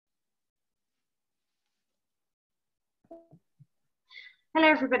Hello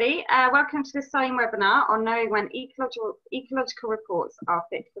everybody, welcome to this CIEEM webinar on knowing when ecological reports are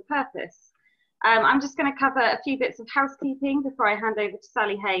fit for purpose. I'm just going to cover a few bits of housekeeping before I hand over to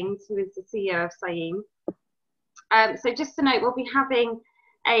Sally Haynes, who is the CEO of CIEEM. So just to note, we'll be having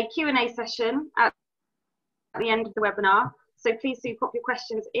a Q&A session at the end of the webinar, so please do pop your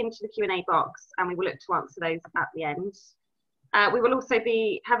questions into the Q&A box and we will look to answer those at the end. We will also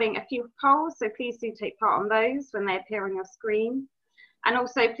be having a few polls, so please do take part on those when they appear on your screen. And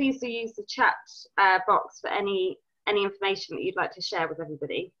also, please do use the chat box for any information that you'd like to share with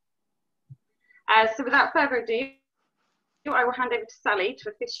everybody. So without further ado, I will hand over to Sally to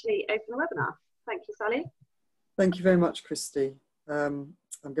officially open the webinar. Thank you, Sally. Thank you very much, Christy. I'm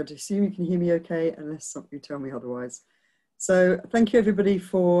going to assume you can hear me okay, unless you tell me otherwise. So thank you everybody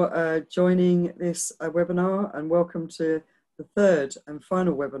for joining this webinar, and welcome to the third and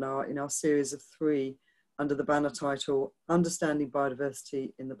final webinar in our series of 3 under the banner title, Understanding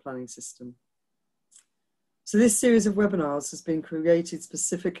Biodiversity in the Planning System. So this series of webinars has been created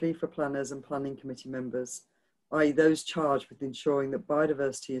specifically for planners and planning committee members, i.e. those charged with ensuring that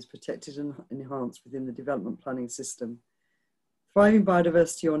biodiversity is protected and enhanced within the development planning system. Thriving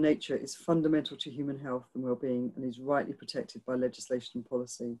biodiversity or nature is fundamental to human health and well-being and is rightly protected by legislation and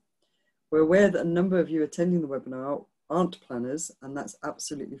policy. We're aware that a number of you attending the webinar aren't planners, and that's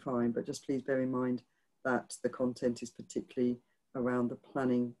absolutely fine, but just please bear in mind that the content is particularly around the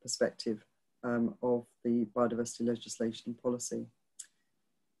planning perspective of the biodiversity legislation and policy.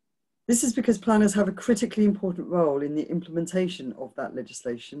 This is because planners have a critically important role in the implementation of that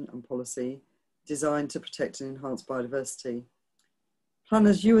legislation and policy designed to protect and enhance biodiversity.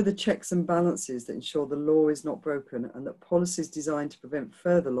 Planners, you are the checks and balances that ensure the law is not broken and that policies designed to prevent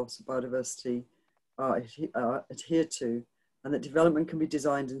further loss of biodiversity are adhered to, and that development can be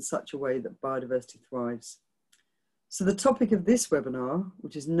designed in such a way that biodiversity thrives. So the topic of this webinar,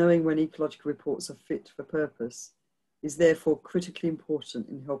 which is knowing when ecological reports are fit for purpose, is therefore critically important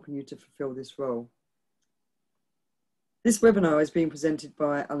in helping you to fulfil this role. This webinar is being presented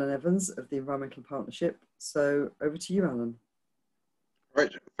by Alan Evans of the Environmental Partnership. So over to you, Alan.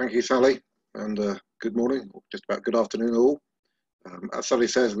 Right, thank you, Sally, and good morning, or just about good afternoon all. As Sally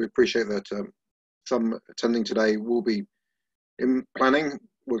says, we appreciate that some attending today will be in planning,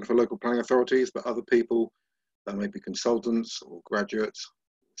 working for local planning authorities, but other people, that may be consultants or graduates,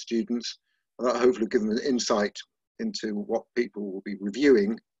 students, and that hopefully give them an insight into what people will be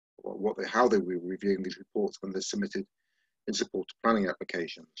reviewing, or how they will be reviewing these reports when they're submitted in support of planning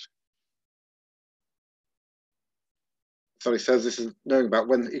applications. Sally says this is knowing about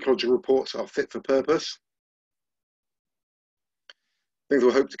when ecological reports are fit for purpose. Things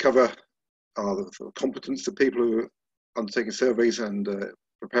we'll hope to cover are the sort of competence of people who are undertaking surveys and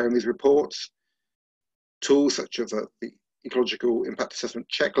preparing these reports, tools such as the Ecological Impact Assessment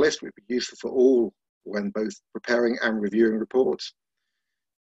Checklist, which would be useful for all when both preparing and reviewing reports.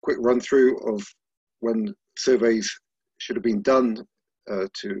 Quick run through of when surveys should have been done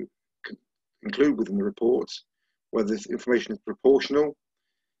to include within the reports, whether this information is proportional,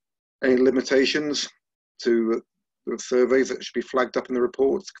 any limitations to the surveys that should be flagged up in the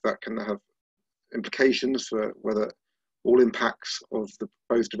reports that can have implications for whether all impacts of the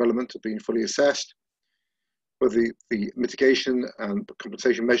proposed development have been fully assessed, whether the mitigation and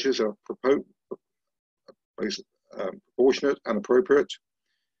compensation measures are proportionate and appropriate,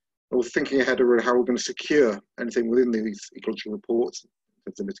 or thinking ahead of how we're going to secure anything within these ecological reports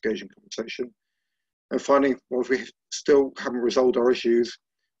in terms of mitigation compensation, and finding, well, if we still haven't resolved our issues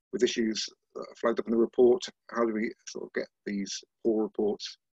with issues flagged up in the report, how do we sort of get these poor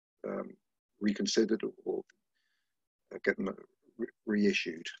reports reconsidered or get them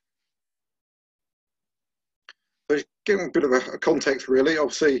reissued. So giving a bit of a context really,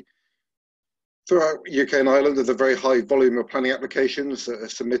 obviously throughout UK and Ireland there's a very high volume of planning applications that are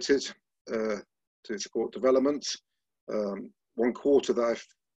submitted to support developments. 1/4 that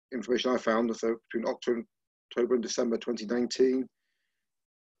information I found, so between October and December 2019,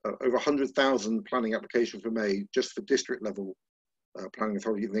 over 100,000 planning applications were made just for district level planning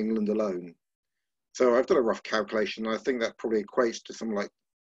authority in England alone. So I've done a rough calculation, and I think that probably equates to something like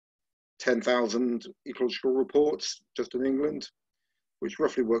 10,000 ecological reports just in England, which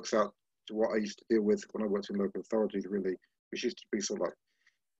roughly works out to what I used to deal with when I worked in local authorities, really, which used to be sort of like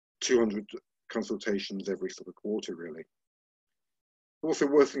 200 consultations every sort of quarter, really. Also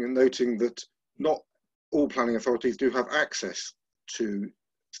worth noting that not all planning authorities do have access to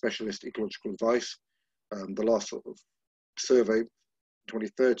specialist ecological advice. The last sort of survey,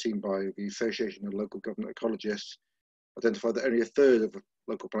 2013, by the Association of Local Government Ecologists, identified that only 1/3 of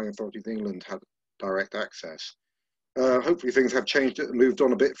local planning authorities in England had direct access. Hopefully things have changed and moved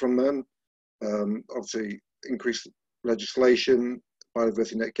on a bit from then. Obviously increased legislation,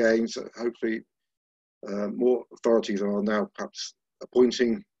 biodiversity net gains. Hopefully more authorities are now perhaps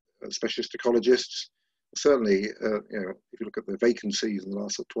appointing specialist ecologists. Certainly, if you look at the vacancies in the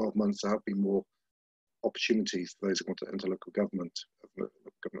last 12 months, there have been more opportunities for those who want to enter local government,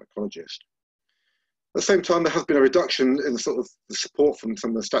 government ecologist. At the same time, there has been a reduction in the support from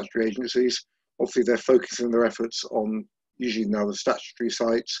some of the statutory agencies. Obviously, they're focusing their efforts on usually now the statutory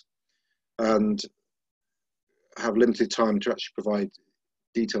sites and have limited time to actually provide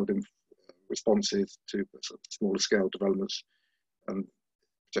detailed responses to smaller scale developments and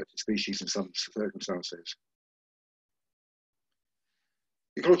protected species in some circumstances.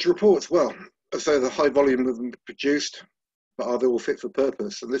 Ecological reports, well, as though the high volume of them produced, but are they all fit for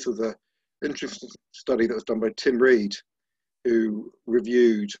purpose? And this was an interesting study that was done by Tim Reed, who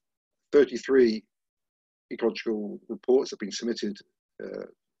reviewed 33 ecological reports that have been submitted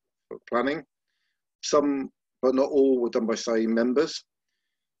for planning. Some, but not all, were done by CIEEM members.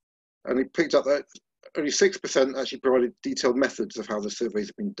 And he picked up that only 6% actually provided detailed methods of how the surveys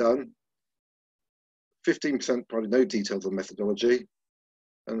have been done. 15% provided no details on methodology,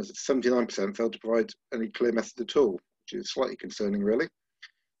 and 79% failed to provide any clear method at all, which is slightly concerning, really.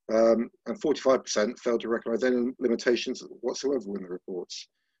 And 45% failed to recognise any limitations whatsoever in the reports.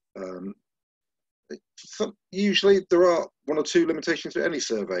 Usually there are one or two limitations to any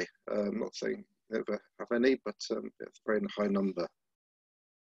survey. I'm not saying never have any, but it's a very high number.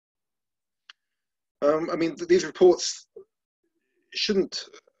 I mean, these reports shouldn't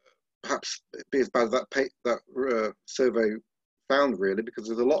perhaps be as bad as that survey found, really, because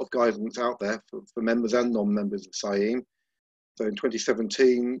there's a lot of guidance out there for members and non-members of CIEEM. So in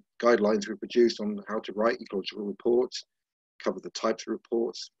 2017, guidelines were produced on how to write ecological reports, cover the types of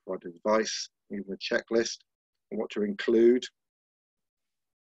reports, provide advice, even a checklist on what to include.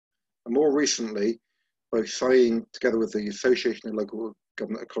 And more recently, both CIEEM, together with the Association of Local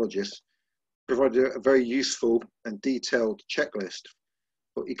Government Ecologists, provided a very useful and detailed checklist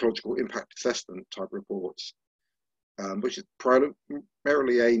for ecological impact assessment type reports, which is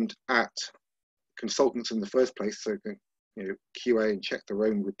primarily aimed at consultants in the first place, so they can QA and check their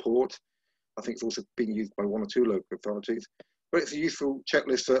own report. I think it's also being used by one or two local authorities, but it's a useful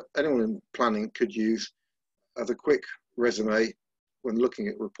checklist that anyone in planning could use as a quick resume when looking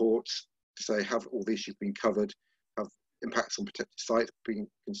at reports to say, have all the issues been covered, have impacts on protected sites been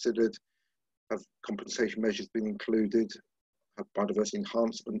considered, have compensation measures been included, have biodiversity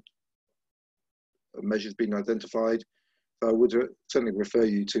enhancement measures been identified. So I would certainly refer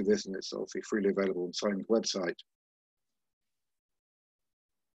you to this, and it's obviously freely available on CIEEM's website.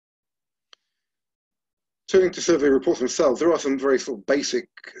 Turning to survey reports themselves, there are some very basic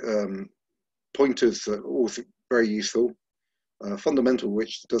pointers that are also very useful. Fundamental,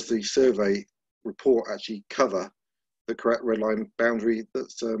 which does the survey report actually cover the correct red line boundary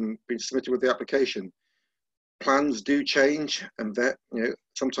that's been submitted with the application? Plans do change, and that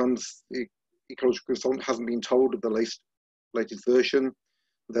sometimes the ecological consultant hasn't been told of the latest version.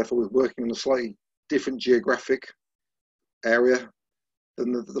 Therefore, we're working on a slightly different geographic area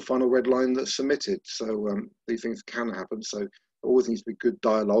than the final red line that's submitted. So these things can happen. So there always needs to be good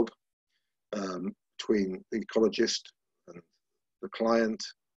dialogue between the ecologist and the client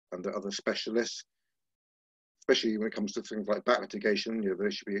and the other specialists, especially when it comes to things like back mitigation.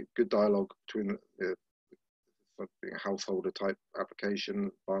 There should be a good dialogue between being a householder type application,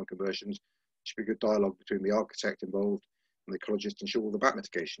 barn conversions. There should be good dialogue between the architect involved and the ecologist to ensure all the back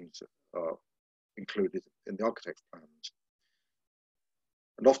mitigations are included in the architect's plans.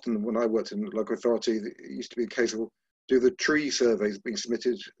 And often when I worked in local authority, it used to be a case of, do the tree surveys being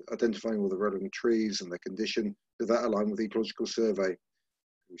submitted, identifying all the relevant trees and their condition, does that align with the ecological survey?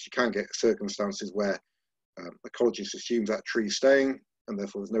 Which you can get circumstances where the ecologist assumes that tree is staying and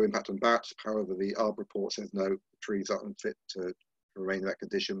therefore there's no impact on bats. However, the ARB report says no, the trees are unfit to remain in that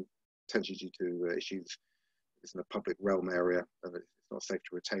condition, potentially due to issues. It's in a public realm area and it's not safe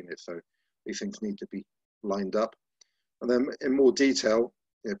to retain it. So these things need to be lined up. And then in more detail,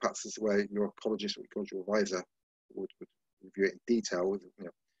 perhaps this is where your ecologist or ecological advisor would review it in detail. If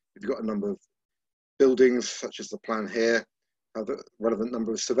you've got a number of buildings, such as the plan here, have the relevant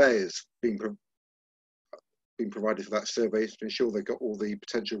number of surveyors being provided for that survey to ensure they've got all the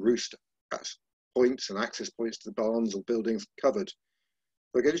potential roost points and access points to the barns or buildings covered.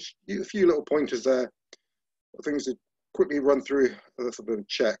 So again, just a few little pointers there, things to quickly run through as a bit of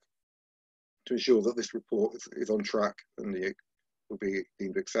check to ensure that this report is on track and will be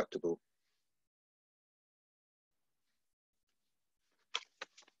deemed acceptable.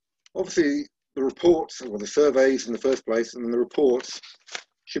 Obviously, the reports, or the surveys in the first place, and then the reports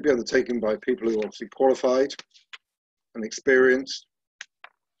should be undertaken by people who are obviously qualified and experienced.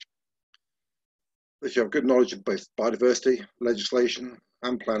 They should have good knowledge of both biodiversity, legislation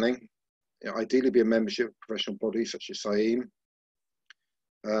and planning. Ideally be a membership of professional bodies such as CIEEM.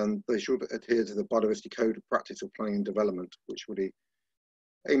 And they should adhere to the Biodiversity Code of Practice of Planning and Development, which really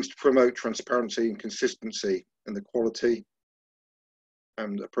aims to promote transparency and consistency in the quality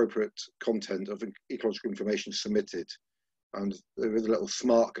and appropriate content of ecological information submitted. And there is a little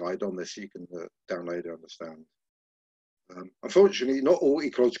smart guide on this you can download and understand. Unfortunately, not all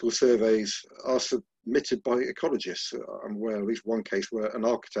ecological surveys are submitted by ecologists. I'm aware of at least one case where an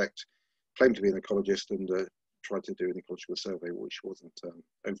architect claimed to be an ecologist and tried to do an ecological survey, which wasn't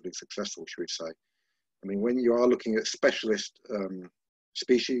overly successful, should we say. I mean, when you are looking at specialist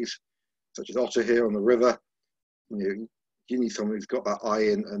species, such as otter here on the river, you need someone who's got that eye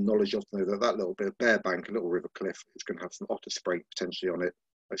in and knowledge of to know that that little bit of bare bank, a little river cliff, is going to have some otter spray potentially on it.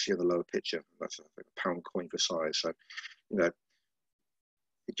 I see in the lower picture. That's like a pound coin for size. So, you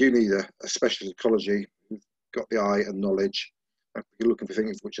do need a specialist ecology who's got the eye and knowledge. If you're looking for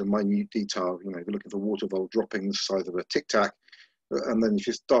things which are minute detail, if you're looking for water vole droppings the size of a tic tac, and then if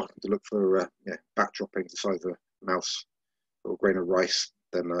you're starting to look for bat droppings the size of a mouse or a grain of rice,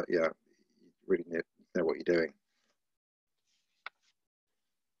 then you really need to know what you're doing.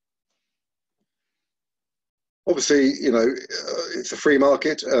 Obviously, it's a free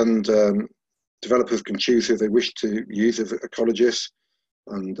market, and developers can choose who they wish to use as ecologists.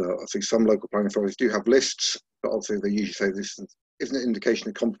 And I think some local planning authorities do have lists, but obviously they usually say this isn't an indication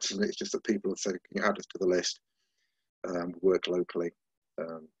of competence. It's just that people have said, can you add us to the list, work locally.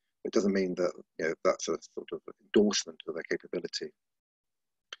 It doesn't mean that that's a sort of endorsement of their capability.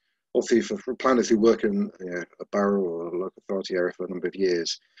 Obviously, for planners who work in a borough or a local authority area for a number of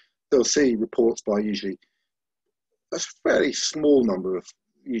years, they'll see reports by usually a fairly small number of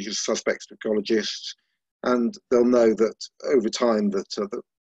usual suspects ecologists, and they'll know that over time that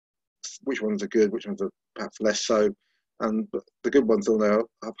which ones are good, which ones are perhaps less so, and the good ones they'll know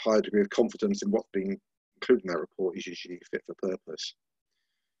have a higher degree of confidence in what's being included in that report is usually fit for purpose.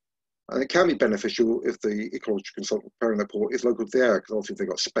 And it can be beneficial if the ecological consultant preparing the report is local to the area, because obviously they've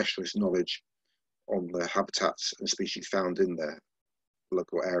got specialist knowledge on the habitats and species found in their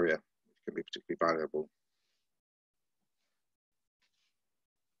local area, which can be particularly valuable.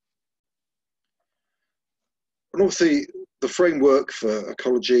 And obviously, the framework for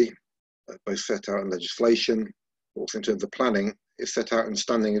ecology, both set out in legislation, also in terms of planning, is set out in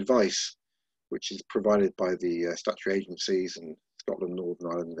standing advice, which is provided by the statutory agencies in Scotland, Northern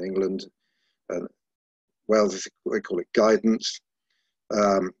Ireland, and England. And Wales, they call it guidance.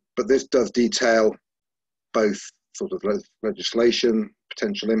 But this does detail both sort of legislation,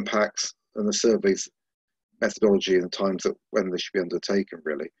 potential impacts, and the survey's methodology and the times that when they should be undertaken,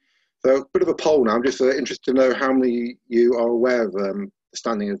 really. So a bit of a poll now. I'm just interested to know how many of you are aware of the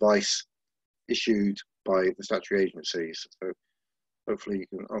standing advice issued by the statutory agencies. So hopefully you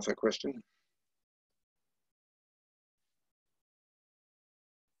can answer that question.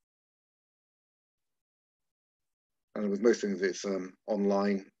 And with most things, it's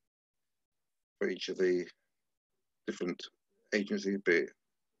online for each of the different agencies, be it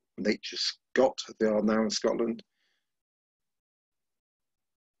Nature Scot, as they are now in Scotland.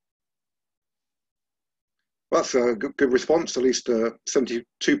 Well, that's a good response. At least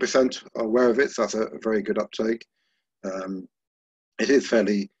 72% are aware of it, so that's a very good uptake. It is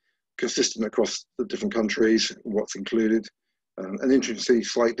fairly consistent across the different countries, what's included, and interestingly,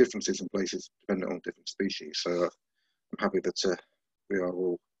 slight differences in places depending on different species. So I'm happy that we are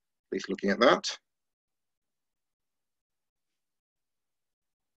all at least looking at that.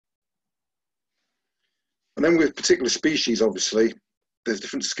 And then with particular species, obviously, there's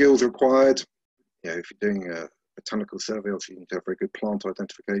different skills required. If you're doing a botanical survey, obviously you need to have very good plant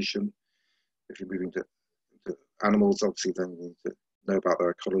identification. If you're moving to animals, obviously then you need to know about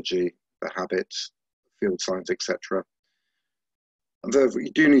their ecology, their habits, field science, etc. And therefore,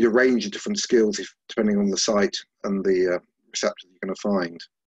 you do need a range of different skills depending on the site and the receptor you're going to find. And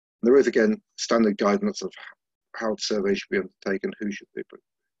there is, again, standard guidance of how surveys should be undertaken, who should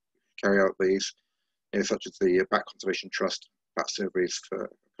carry out these, such as the Bat Conservation Trust bat surveys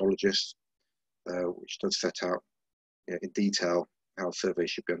for ecologists, which does set out in detail how surveys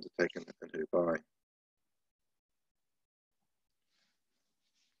should be undertaken and who by.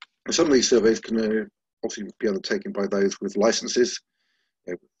 And some of these surveys can obviously be undertaken by those with licenses,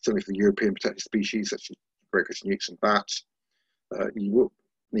 certainly for European protected species such as grey-crested newts and bats. You will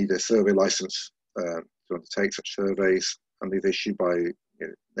need a survey license to undertake such surveys, and these are issued by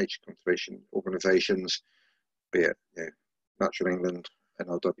nature conservation organisations organisations, be it Natural England,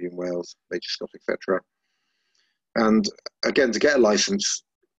 NRW in Wales, Nature Scott, etc. And again, to get a licence,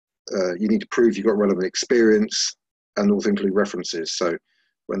 you need to prove you've got relevant experience and also include references. So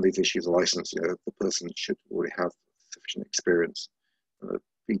when these issues a licence, the person should already have sufficient experience,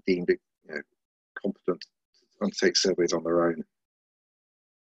 be deemed competent to undertake surveys on their own.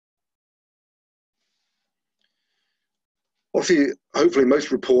 Obviously, hopefully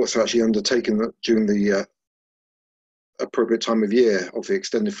most reports are actually undertaken during the appropriate time of year. Obviously,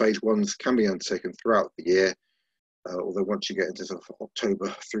 extended phase ones can be undertaken throughout the year, although once you get into sort of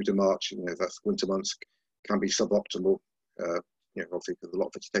October through to March, that's winter months, can be suboptimal. Obviously, because a lot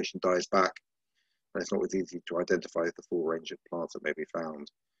of vegetation dies back, and it's not as easy to identify the full range of plants that may be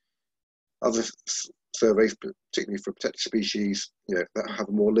found. Other surveys, particularly for protected species, that have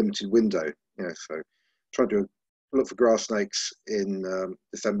a more limited window. So trying to look for grass snakes in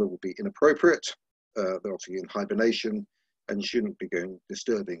December will be inappropriate. They're obviously in hibernation, and you shouldn't be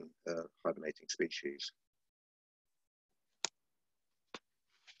disturbing hibernating species.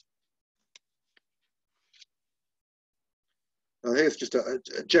 Now here's just a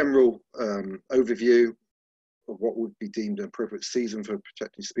general overview of what would be deemed an appropriate season for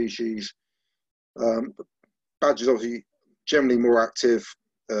protected species. Badgers obviously generally more active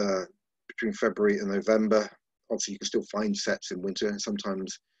between February and November. Obviously, you can still find sets in winter.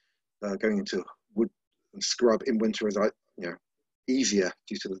 Sometimes going into wood and scrub in winter is easier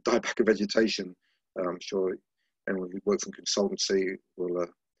due to the dieback of vegetation. I'm sure anyone who works in consultancy will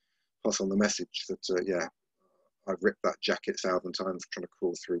pass on the message that I've ripped that jacket 1,000 times trying to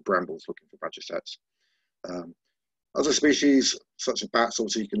crawl through brambles looking for badger sets. Other species such as bats,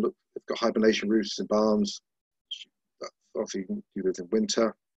 obviously you can look. They've got hibernation roosts in barns. Obviously, you can do this in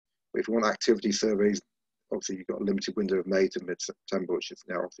winter. But if you want activity surveys, obviously you've got a limited window of May to mid-September, which is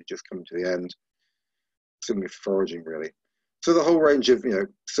now obviously just coming to the end. Similarly for foraging, really. So the whole range of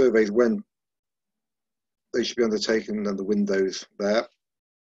surveys when they should be undertaken and the windows there.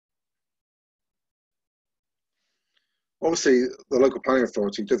 Obviously, the local planning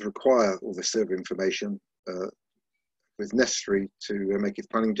authority does require all this survey information if necessary to make its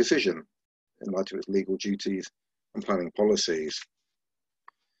planning decision in light of its legal duties and planning policies.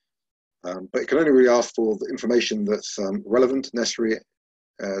 But it can only really ask for the information that's relevant, necessary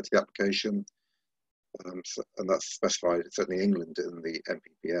to the application, and that's specified certainly in England in the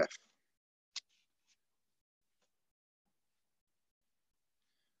NPPF.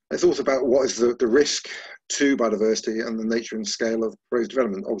 It's also about what is the risk to biodiversity and the nature and scale of proposed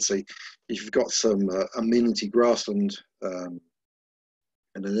development. Obviously, if you've got some amenity grassland in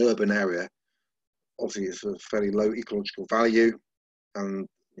an urban area, obviously it's a fairly low ecological value, and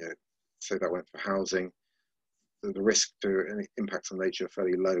say that went for housing, the risk to any impacts on nature are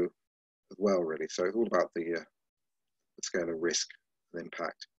fairly low as well, really. So it's all about the scale of risk and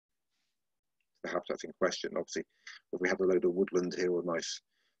impact. The habitats in question, obviously, if we have a load of woodland here or nice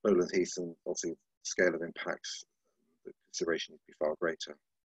lowland heath, and obviously the scale of impacts, the consideration would be far greater.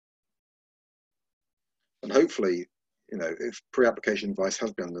 And hopefully, if pre-application advice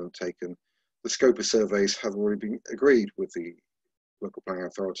has been undertaken, the scope of surveys have already been agreed with the local planning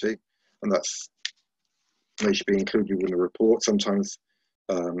authority, and they should be included in the report. Sometimes,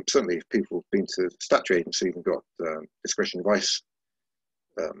 certainly if people have been to the statutory agency and got discretion advice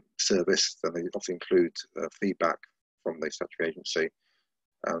service, then they often include feedback from the statutory agency.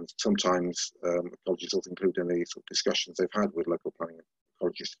 And sometimes ecologists also include any sort of discussions they've had with local planning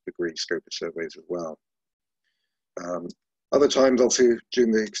ecologists to agree scope of surveys as well. Other times, obviously,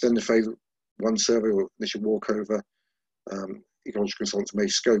 during the extended phase one survey or initial walkover, ecological consultants may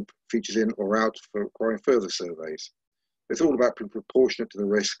scope features in or out for requiring further surveys. It's all about being proportionate to the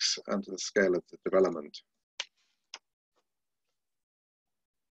risks and to the scale of the development.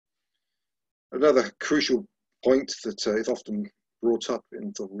 Another crucial point that is often brought up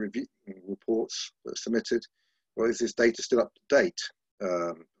in sort of review reports that are submitted, well, is this data still up to date?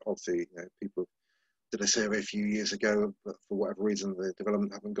 Obviously, people did a survey a few years ago, but for whatever reason, the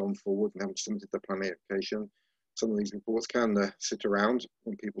development haven't gone forward and haven't submitted the planning application. Some of these reports can sit around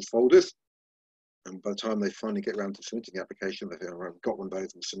in people's folders, and by the time they finally get around to submitting the application, they think, oh, I've got one of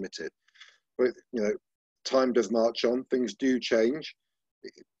those and submitted. But time does march on. Things do change.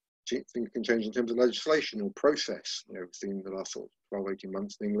 Things can change in terms of legislation or process. We've seen the last sort of 12, 18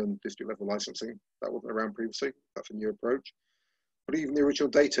 months in England, district level licensing, that wasn't around previously. That's a new approach. But even the original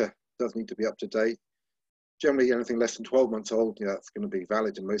data does need to be up to date. Generally, anything less than 12 months old, that's going to be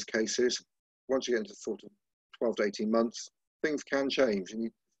valid in most cases. Once you get into sort of 12 to 18 months, things can change. And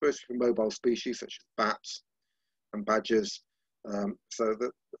especially for mobile species such as bats and badgers, so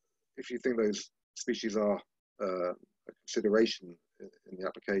that if you think those species are a consideration in the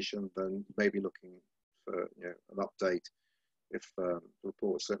application, then maybe looking for an update if the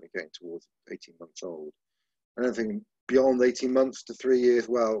report is certainly getting towards 18 months old. Anything beyond 18 months to 3 years,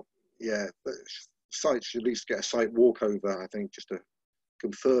 well, yeah, the sites should at least get a site walkover, I think, just to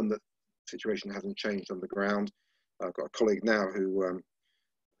confirm that the situation hasn't changed on the ground. I've got a colleague now who I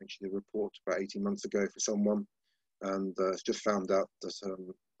think she did a report about 18 months ago for someone, and just found out that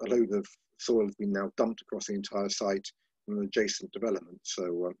a load of soil has been now dumped across the entire site from an adjacent development.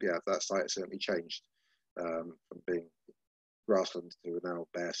 So yeah, that site has certainly changed from being grassland to now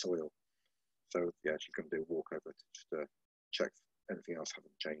bare soil. So yeah, she's going to do a walkover to just check if anything else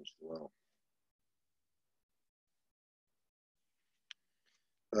hasn't changed as well.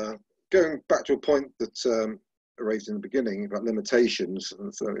 Going back to a point that I raised in the beginning about limitations,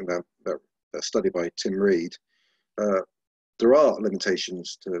 and something that study by Tim Reed, there are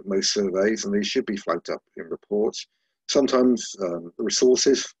limitations to most surveys, and these should be flagged up in reports. Sometimes the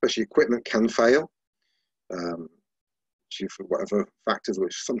resources, especially equipment, can fail due for whatever factors,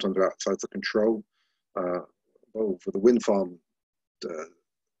 which sometimes are outside the control. Well, for the wind farm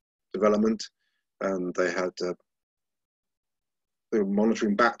development, and they were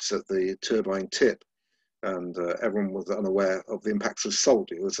monitoring bats at the turbine tip, and everyone was unaware of the impacts of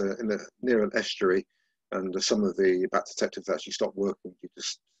salt. It was near an estuary, and some of the bat detectors actually stopped working due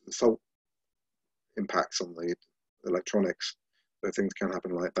to the salt impacts on the electronics. So things can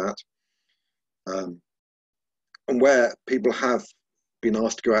happen like that. And where people have been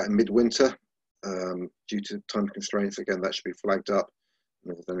asked to go out in midwinter due to time constraints, again, that should be flagged up.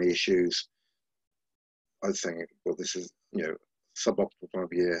 And if there's any issues, I think, well, this is, suboptimal time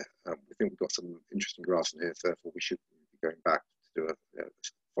of year. We think we've got some interesting grass in here, so therefore we should be going back to do a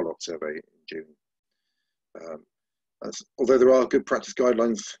follow-up survey in June. Although there are good practice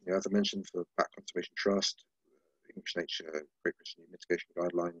guidelines, as I mentioned, for Bat Conservation Trust, English Nature, Great Britain mitigation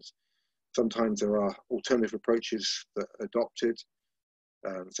guidelines, sometimes there are alternative approaches that are adopted.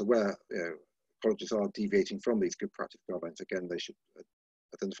 So where ecologists are deviating from these good practice guidelines, again, they should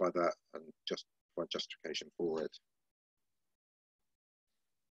identify that and just provide justification for it.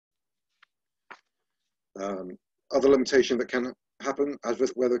 Other limitation that can happen,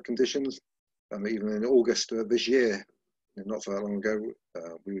 adverse weather conditions. Even in August this year, not so long ago,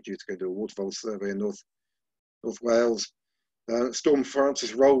 we were due to go do a waterfall survey in North Wales. Storm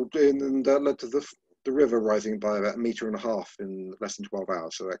Francis rolled in and led to the river rising by about 1.5 meters in less than 12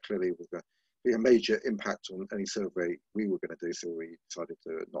 hours. So that clearly was going to be a major impact on any survey we were going to do. So we decided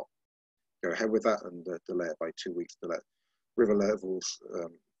to not go ahead with that and delay it by 2 weeks to let river levels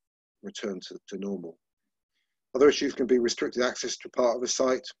return to normal. Other issues can be restricted access to part of the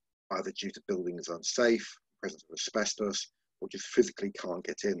site, either due to buildings unsafe, presence of asbestos, or just physically can't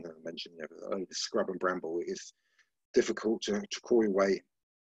get in. I mentioned, scrub and bramble, it is difficult to crawl your way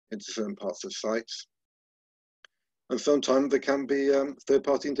into certain parts of sites. And sometimes there can be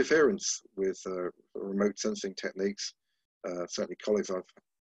third-party interference with remote sensing techniques. Certainly colleagues I've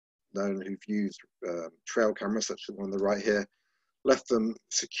known who've used trail cameras, such as the one on the right here, left them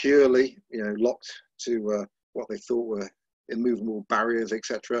securely, locked to what they thought were immovable barriers,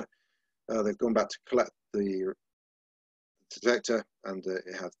 etc. They've gone back to collect the detector, and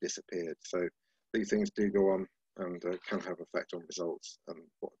it has disappeared. So these things do go on and can have effect on results and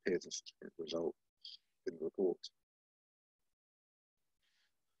what appears as a result in the report.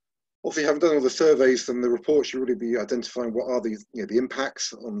 Also, if you haven't done all the surveys, then the report should really be identifying what are the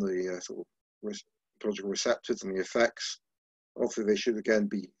impacts on the sort of ecological receptors and the effects. Also, they should again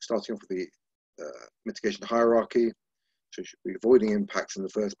be starting off with the mitigation hierarchy, so you should be avoiding impacts in the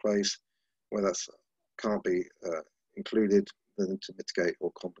first place. Where that can't be included, then to mitigate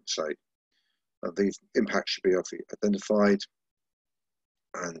or compensate. These impacts should be obviously identified,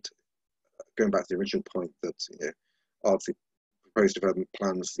 and going back to the original point that are the proposed development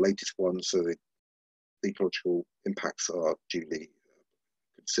plans the latest ones, so the ecological impacts are duly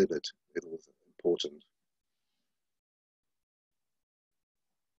considered. It was important.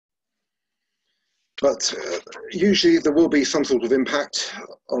 But usually there will be some sort of impact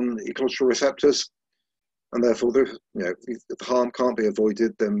on ecological receptors, and therefore, if the harm can't be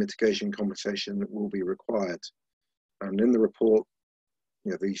avoided, then mitigation compensation will be required. And in the report,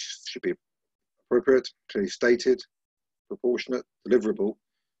 these should be appropriate, clearly stated, proportionate, deliverable,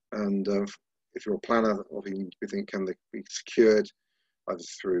 and if you're a planner, obviously you think can they be secured either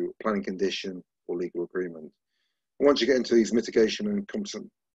through planning condition or legal agreement. And once you get into these mitigation and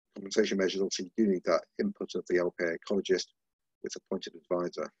compensation measures, obviously you do need that input of the LPA ecologist with appointed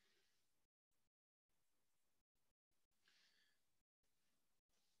advisor.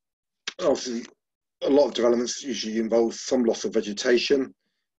 obviously, a lot of developments usually involve some loss of vegetation.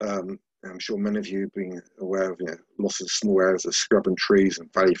 I'm sure many of you have been aware of loss of small areas of scrub and trees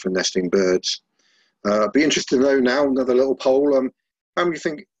and value for nesting birds. Be interested to know now, another little poll, how many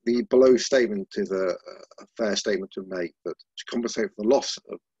think the below statement is a fair statement to make, that to compensate for the loss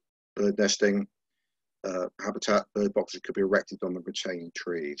of bird nesting habitat, bird boxes could be erected on the retained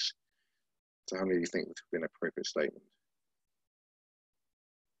trees? So how many of you think this would be an appropriate statement?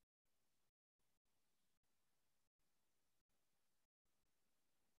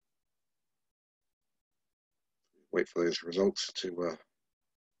 Wait for those results to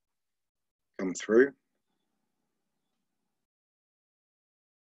come through.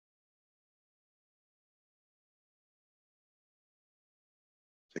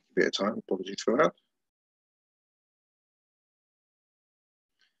 Take a bit of time, apologies for that.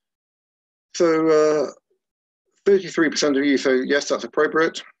 So 33% of you say yes, that's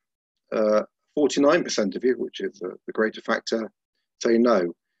appropriate. 49% of you, which is the greater factor, say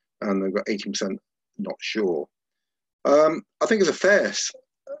no, and they've got 18% not sure. I think it's a fair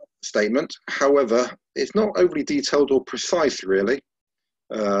statement. However, it's not overly detailed or precise, really.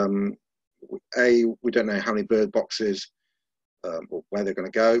 We don't know how many bird boxes or where they're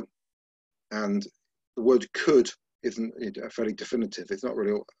going to go, and the word could isn't fairly definitive. It's not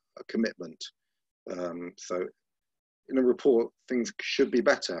really a commitment. So in a report, things should be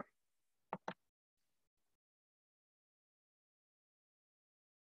better.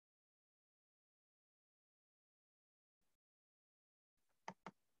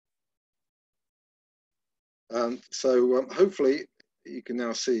 So hopefully you can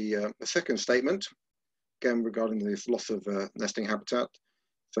now see a second statement, again regarding this loss of nesting habitat.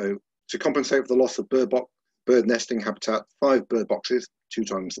 So to compensate for the loss of bird nesting habitat, 5 bird boxes, 2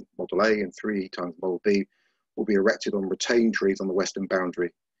 times Model A and 3 times Model B, will be erected on retained trees on the western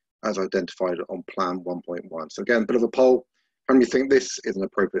boundary, as identified on Plan 1.1. So again, a bit of a poll. How many think this is an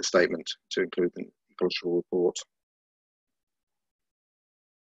appropriate statement to include in the ecological report?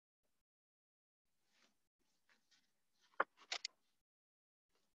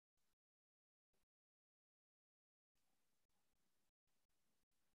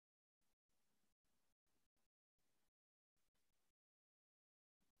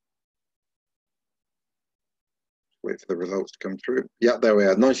 Wait for the results to come through. Yeah, there we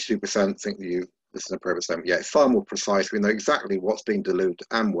are. 92% think that this is an appropriate statement. Yeah, it's far more precise. We know exactly what's being diluted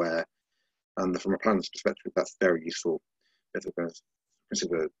and where. And from a planner's perspective, that's very useful if we're going to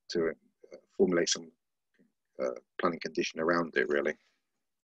consider to formulate some planning condition around it, really.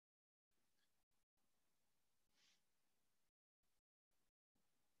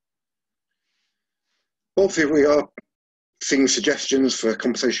 Obviously, we are seeing suggestions for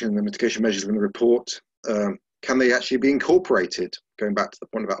compensation and mitigation measures in the report. Can they actually be incorporated? Going back to the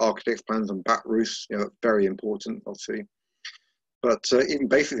point about architects' plans and bat roofs, very important, obviously. But even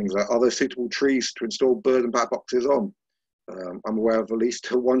basic things like, are there suitable trees to install bird and bat boxes on? I'm aware of at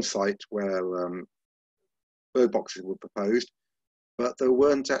least one site where bird boxes were proposed, but there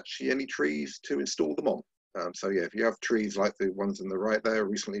weren't actually any trees to install them on. So yeah, if you have trees like the ones on the right there,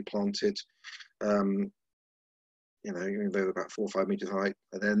 recently planted, even though they're about 4 or 5 meters high,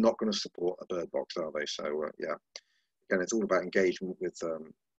 they're not going to support a bird box, are they? So yeah, again, it's all about engagement with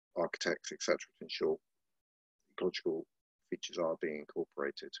architects, etc., to ensure ecological features are being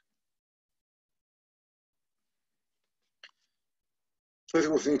incorporated. So we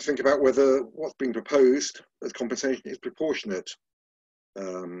also need to think about whether what's being proposed as compensation is proportionate.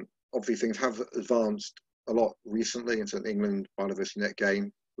 Obviously, things have advanced a lot recently, and certainly England biodiversity net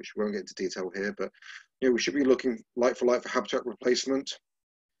gain, which we won't get into detail here, but we should be looking like for habitat replacement,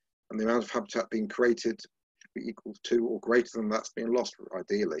 and the amount of habitat being created should be equal to or greater than that's being lost,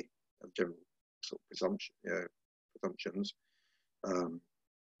 ideally, as general sort of presumptions.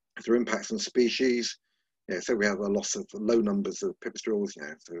 If there are impacts on species, so we have a loss of low numbers of pipistrelles,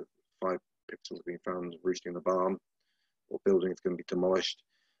 so 5 pipistrelles have been found roosting in the barn, or building is going to be demolished.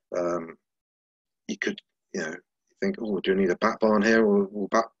 You could, think, oh, do we need a bat barn here, or will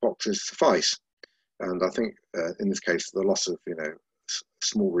bat boxes suffice? And I think in this case, the loss of,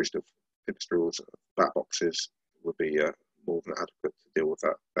 small roost of pipistrelles, bat boxes would be more than adequate to deal with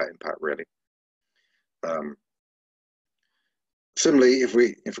that impact, really. Similarly,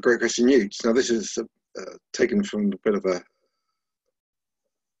 if a great question newts, now this is taken from a bit of an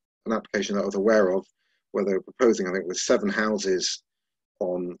application that I was aware of, where they were proposing, I think it was 7 houses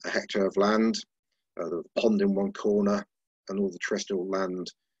on a hectare of land, the pond in one corner, and all the terrestrial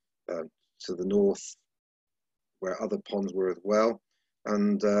land to the north, where other ponds were as well.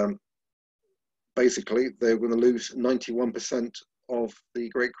 And basically, they were going to lose 91% of the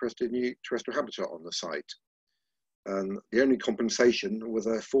great crested newt terrestrial habitat on the site. And the only compensation was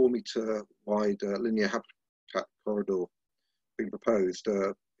a 4-metre wide linear habitat corridor being proposed.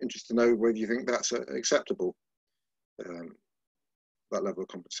 Interested to know whether you think that's acceptable, that level of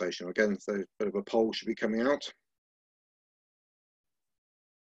compensation. Again, so a bit of a poll should be coming out.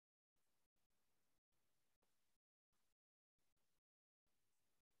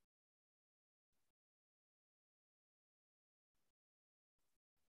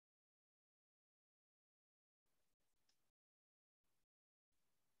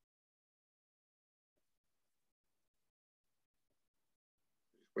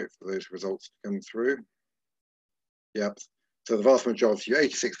 Wait for those results to come through. Yep. So the vast majority,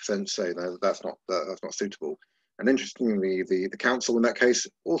 86%, say no, that's not suitable. And interestingly, the council in that case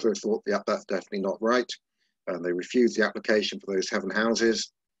also thought, yeah, that's definitely not right, and they refused the application for those 7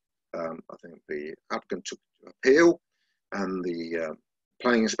 houses. I think the applicant took appeal, and the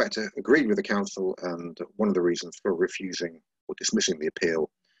planning inspector agreed with the council. And one of the reasons for refusing or dismissing the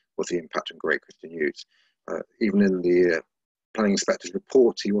appeal was the impact on great crested newts. Even in the planning inspector's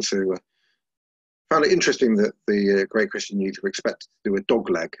report, he also found it interesting that the great crested newts were expected to do a dog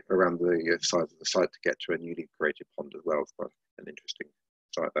leg around the side of the site to get to a newly created pond as well. It's quite an interesting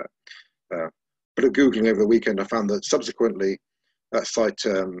site there. But at Googling over the weekend, I found that subsequently that site,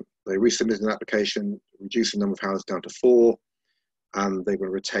 they resubmitted an application, reducing the number of houses down to 4, and they will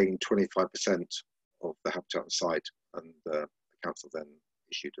retain 25% of the habitat on site, and the council then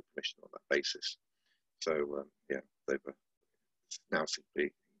issued a permission on that basis. So yeah, they've now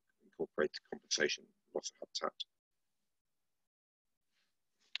simply incorporated compensation loss of habitat.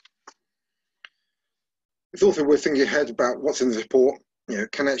 It's also worth thinking ahead about what's in the report,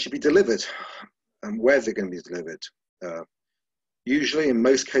 can actually be delivered, and where they're going to be delivered. Usually, in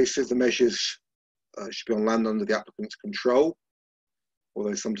most cases, the measures should be on land under the applicant's control,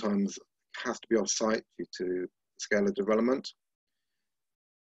 although sometimes it has to be off-site due to the scale of development.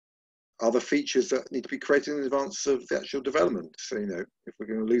 Other features that need to be created in advance of the actual development. So, if we're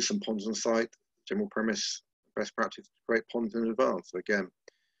going to lose some ponds on site, general premise, best practice to create ponds in advance. So again,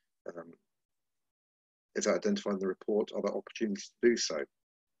 is that identified in the report? Are there opportunities to do so?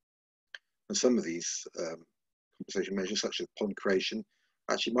 And some of these compensation measures, such as pond creation,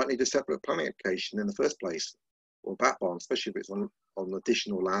 actually might need a separate planning application in the first place, or a bat barn, especially if it's on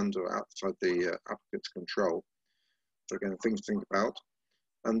additional land or outside the applicant's control. So again, things to think about.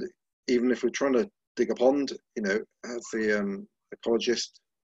 And even if we're trying to dig a pond, has the ecologist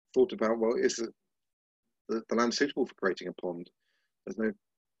thought about, well, is the land suitable for creating a pond? It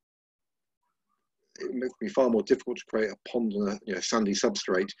makes me far more difficult to create a pond on a sandy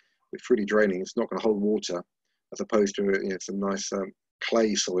substrate with freely draining. It's not going to hold water, as opposed to some nice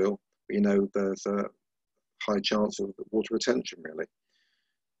clay soil. But, there's a high chance of water retention, really.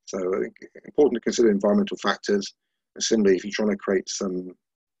 So important to consider environmental factors. And similarly, if you're trying to create some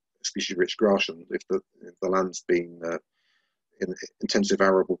species-rich grassland, if the land's been in intensive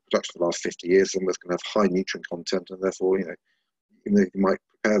arable production for the last 50 years, then there's going to have high nutrient content, and therefore, even though you might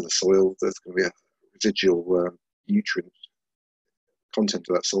prepare the soil, there's going to be a residual nutrient content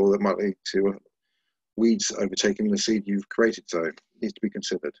of that soil that might lead to weeds overtaking the seed you've created. So it needs to be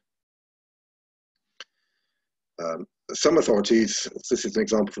considered. Some authorities, this is an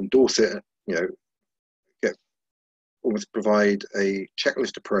example from Dorset, almost provide a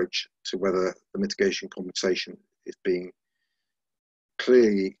checklist approach to whether the mitigation compensation is being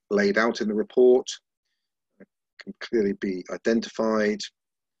clearly laid out in the report, can clearly be identified,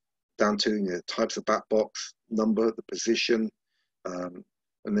 down to types of bat box, number, the position, and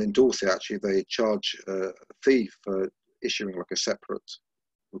then Dorset, actually, they charge a fee for issuing like a separate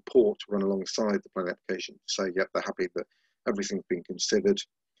report to run alongside the planning application to say, yep, they're happy that everything's been considered,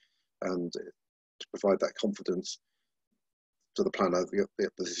 and to provide that confidence to the planner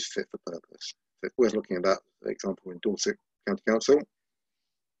that this is fit for purpose. So it's worth looking at that example in Dorset County Council.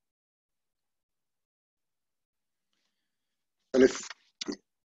 And if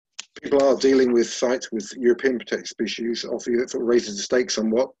people are dealing with sites with European protected species, obviously that sort of raises the stakes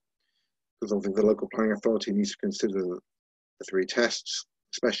somewhat, because obviously the local planning authority needs to consider the 3 tests,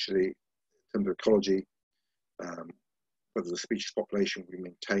 especially in terms of ecology, whether the species population will be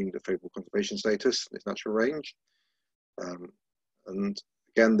maintained at favourable conservation status in its natural range. And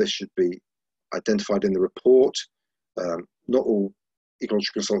again, this should be identified in the report. Not all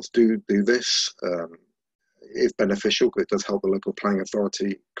ecological consultants do this. It is beneficial because it does help the local planning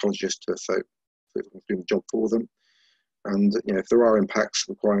authority ecologists to do the job for them. And if there are impacts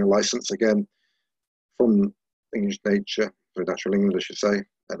requiring a licence, again, from Natural England, I should say,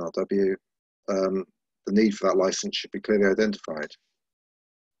 NRW, the need for that license should be clearly identified.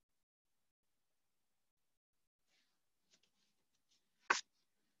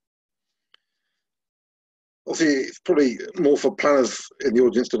 Obviously, it's probably more for planners in the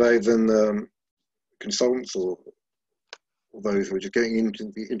audience today than consultants or those who are just getting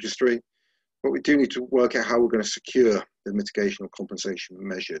into the industry. But we do need to work out how we're going to secure the mitigation or compensation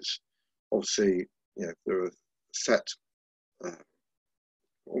measures. Obviously, you know, there are set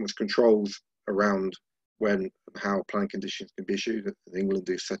almost controls around when and how planning conditions can be issued. In England,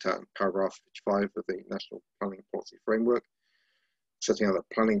 they've set out in paragraph 55 of the National Planning Policy Framework, setting out that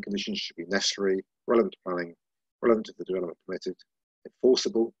planning conditions should be necessary, relevant to planning, relevant to the development permitted,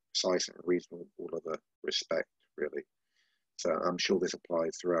 enforceable, precise and reasonable in all other respect, really. So I'm sure this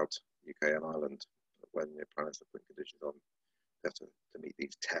applies throughout UK and Ireland when the planners are putting conditions on, they have to meet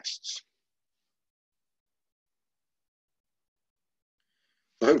these tests.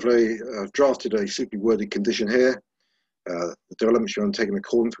 So hopefully I've drafted a suitably worded condition here. The development should be undertaken in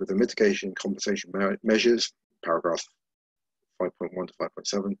accordance with the mitigation and compensation measures, paragraph 5.1 to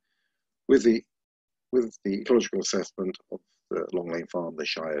 5.7, with the ecological assessment of the Long Lane Farm, the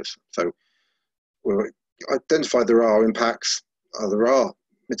Shires. So we'll identify there are impacts, there are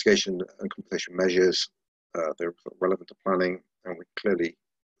mitigation and compensation measures, they're relevant to planning, and we clearly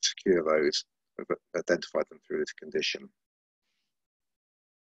secure those. We've identified them through this condition.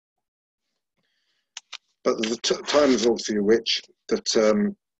 But there's times obviously in which that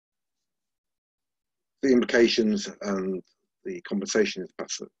the implications and the compensation is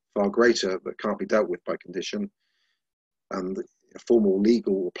perhaps far greater but can't be dealt with by condition, and a formal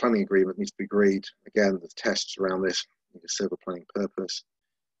legal or planning agreement needs to be agreed. Again, the tests around this need to serve a planning purpose,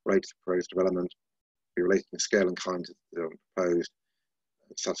 relate to proposed development, be related in scale and kind to the proposed,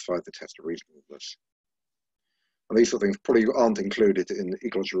 and satisfy the test of reasonableness. And these sort of things probably aren't included in the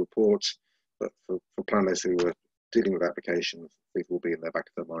ecological reports, but for planners who are dealing with applications, these will be in their back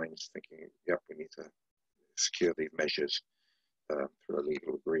of their minds, thinking, yep, we need to secure these measures through a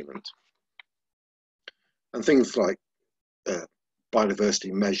legal agreement. And things like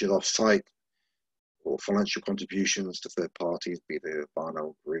biodiversity measured off-site or financial contributions to third parties, be they a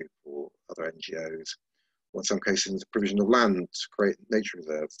Barnell group or other NGOs, or in some cases the provision of land to create nature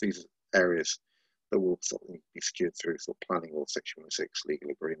reserves. These are areas that will sort of be secured through sort of planning or Section 106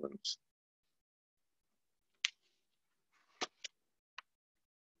 legal agreements.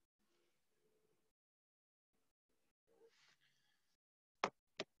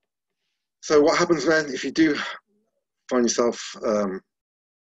 So what happens then if you do find yourself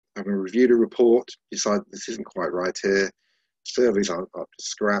having reviewed a report, decide this isn't quite right here, surveys aren't up to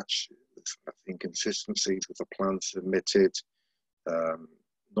scratch, there's inconsistencies with the plan submitted,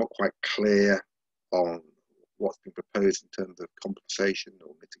 not quite clear on what's been proposed in terms of compensation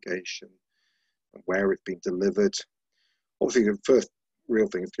or mitigation and where it's been delivered. Obviously, the first real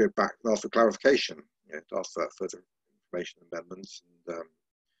thing is to go back and ask for clarification, you know, to ask for that further information amendments. And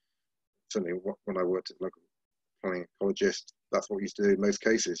certainly when I worked as a local planning ecologist, that's what we used to do in most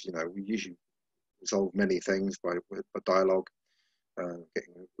cases. You know, we usually resolve many things by dialogue,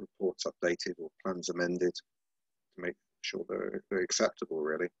 getting reports updated or plans amended to make sure they're acceptable,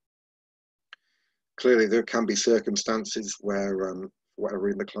 really. Clearly, there can be circumstances where, for whatever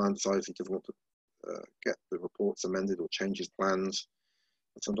reason, the client decides he doesn't want to get the reports amended or change his plans.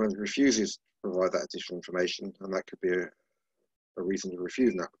 And sometimes he refuses to provide that additional information, and that could be a reason to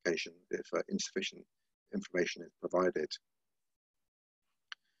refuse an application if insufficient information is provided.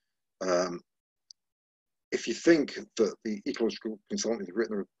 If you think that the ecological consultant who's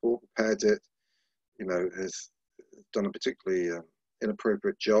written the report, prepared it, you know, has done a particularly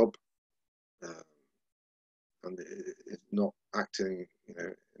inappropriate job, and is not acting, you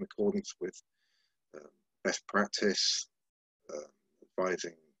know, in accordance with best practice,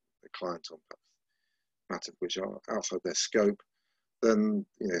 advising the client on matters which are outside their scope, then,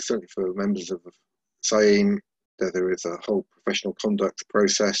 you know, certainly for members of the CIEEM, there is a whole professional conduct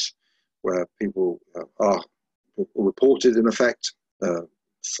process where people are reported, in effect,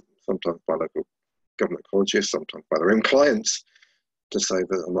 sometimes by local government ecologists, sometimes by their own clients, to say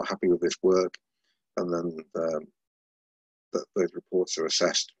that I'm not happy with this work, and then that those reports are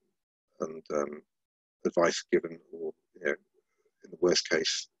assessed and advice given, or, you know, in the worst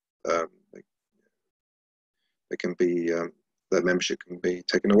case, they can be, their membership can be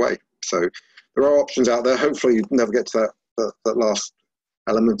taken away. So there are options out there. Hopefully you never get to that last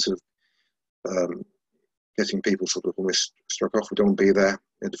element of getting people sort of almost struck off. We don't want to be there.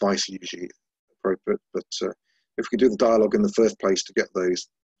 Advice is usually appropriate, but if we do the dialogue in the first place to get those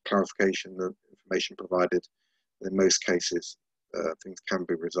clarification and information provided, in most cases things can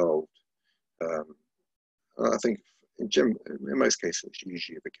be resolved I think in most cases it's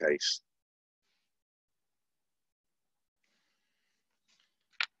usually the case.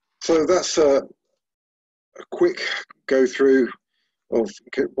 So that's a quick go through of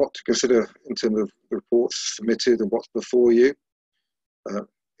what to consider in terms of the reports submitted and what's before you.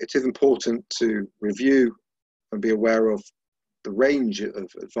 It is important to review and be aware of the range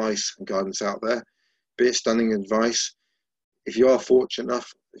of advice and guidance out there, be it standing advice. If you are fortunate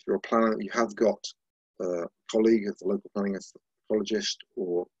enough, if you're a planner, you have got a colleague as a local planning ecologist,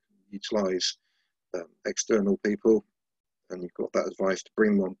 or utilise external people, and you've got that advice to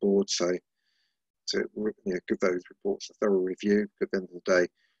bring them on board, say, to give those reports a thorough review. At the end of the day,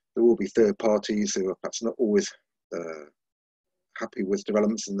 there will be third parties who are perhaps not always happy with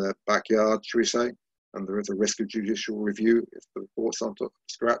developments in their backyard, shall we say, and there is a risk of judicial review if the reports aren't up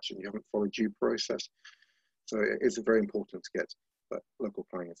to scratch and you haven't followed due process. So it is very important to get that local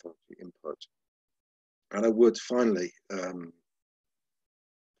planning authority input. And I would finally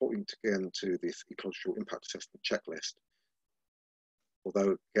point again to this ecological impact assessment checklist.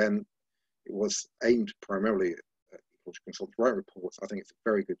 Although again, it was aimed primarily at ecological consultants writing reports, I think it's a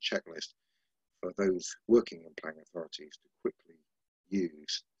very good checklist for those working in planning authorities to quickly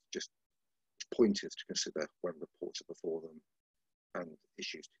use, just pointers to consider when reports are before them and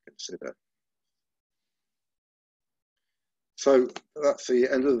issues to consider. So that's the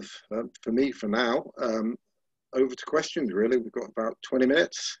end of, for me for now. Over to questions, really. We've got about 20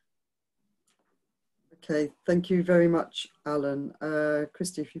 minutes. Okay, thank you very much, Alan.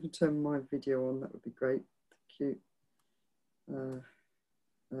 Christy, if you can turn my video on, that would be great. Thank you.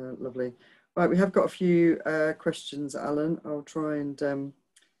 Lovely. Right, we have got a few questions, Alan. I'll try and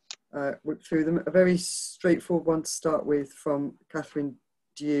whip through them. A very straightforward one to start with from Catherine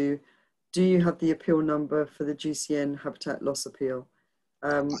Dew. Do you have the appeal number for the GCN habitat loss appeal?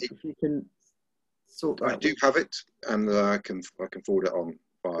 If you can sort that. I do have it, and I can forward it on.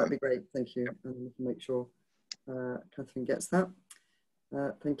 That'd be great, thank you. And we can make sure Catherine gets that.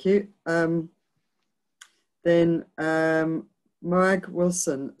 Thank you. Then Marag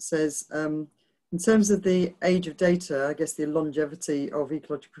Wilson says, in terms of the age of data, I guess the longevity of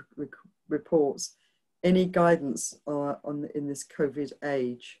ecological reports, any guidance in this COVID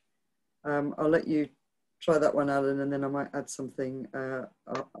age? I'll let you try that one, Alan, and then I might add something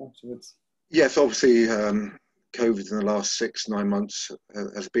afterwards. Yes, obviously, COVID in the last 6-9 months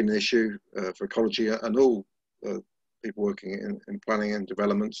has been an issue for ecology and all people working in planning and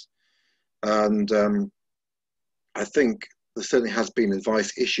developments. And I think there certainly has been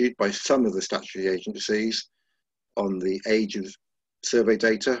advice issued by some of the statutory agencies on the age of survey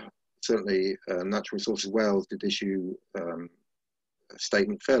data. Certainly, Natural Resources Wales did issue a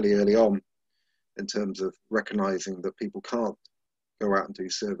statement fairly early on in terms of recognising that people can't go out and do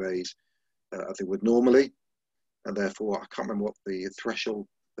surveys as they would normally, and therefore I can't remember what the threshold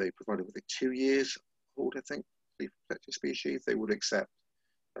they provided, with it 2 years old, I think, the protected species they would accept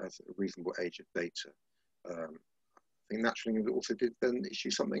as a reasonable age of data. I think Natural England also did then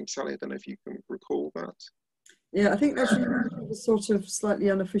issue something, Sally, I don't know if you can recall that. Yeah, I think that's a sort of slightly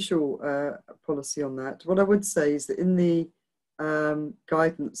unofficial policy on that. What I would say is that in the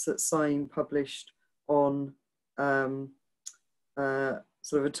guidance that CIEEM published on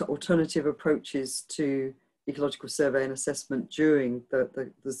sort of alternative approaches to ecological survey and assessment during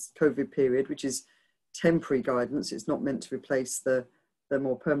this COVID period, which is temporary guidance, it's not meant to replace the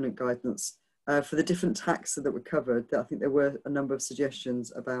more permanent guidance. For the different taxa that were covered, I think there were a number of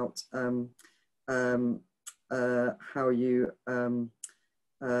suggestions about how you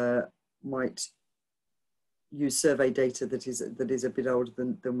might use survey data that is a bit older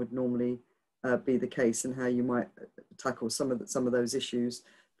than would normally be the case, and how you might tackle some of those issues.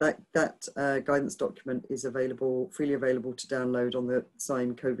 That guidance document is freely available to download on the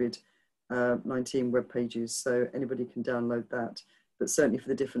CIEEM COVID-19 web pages, so anybody can download that. But certainly for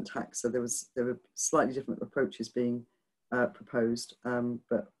the different taxa, there were slightly different approaches being proposed,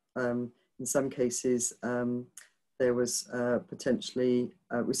 but in some cases there was potentially,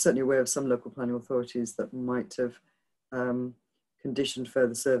 we're certainly aware of some local planning authorities that might have conditioned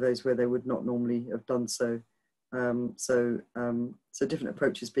further surveys where they would not normally have done so. So different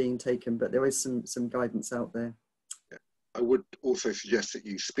approaches being taken, but there is some guidance out there. Yeah. I would also suggest that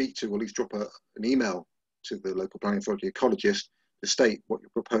you speak to, or at least drop an email to the local planning authority ecologist to state what your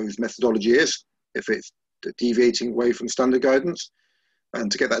proposed methodology is, if it's deviating away from standard guidance,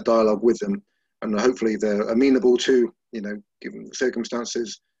 and to get that dialogue with them. And hopefully they're amenable to, given the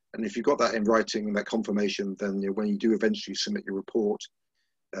circumstances. And if you've got that in writing and that confirmation, then when you do eventually submit your report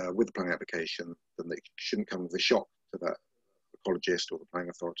with the planning application, then it shouldn't come as a shock to that ecologist or the planning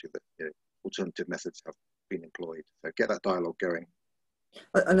authority that alternative methods have been employed. So get that dialogue going.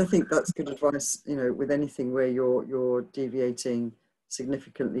 And I think that's good advice, you know, with anything where you're deviating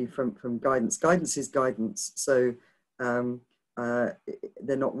significantly from guidance. Guidance is guidance, so they're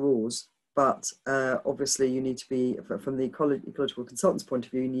not rules. But obviously, you need to be, from the ecological consultant's point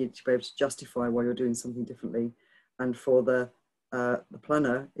of view, you need to be able to justify why you're doing something differently. And for the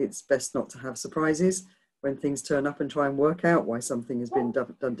planner, it's best not to have surprises when things turn up and try and work out why something has been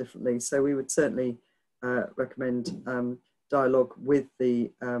done differently. So we would certainly recommend dialogue with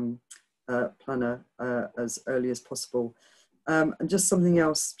the planner as early as possible. And just something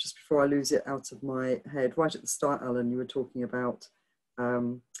else, just before I lose it out of my head, right at the start, Alan, you were talking about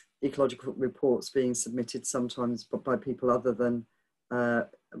ecological reports being submitted sometimes by people other than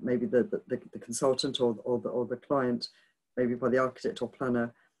maybe the consultant or the client, maybe by the architect or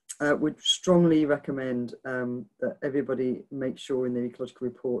planner. Would strongly recommend that everybody make sure in their ecological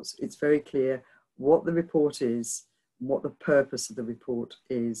reports it's very clear what the report is, what the purpose of the report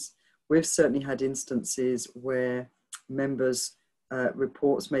is. We've certainly had instances where members'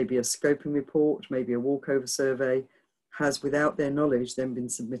 reports, maybe a scoping report, maybe a walkover survey, has, without their knowledge, then been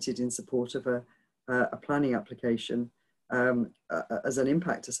submitted in support of a planning application as an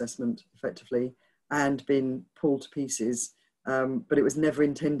impact assessment, effectively, and been pulled to pieces. But it was never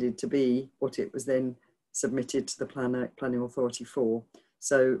intended to be what it was then submitted to the planning authority for.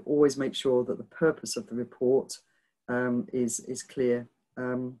 So always make sure that the purpose of the report is clear.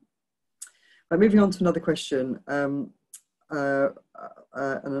 Moving on to another question. An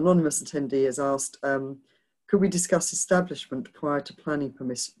anonymous attendee has asked, could we discuss establishment prior to planning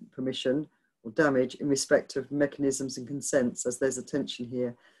permission or damage in respect of mechanisms and consents, as there's a tension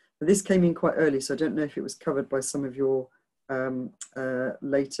here? But this came in quite early, so I don't know if it was covered by some of your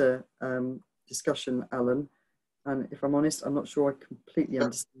later discussion, Alan. And if I'm honest, I'm not sure I completely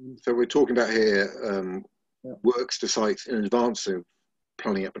understand. So we're talking about here works to sites in advance of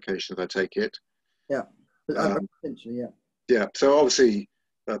planning applications, I take it. Yeah, potentially, yeah. Yeah, so obviously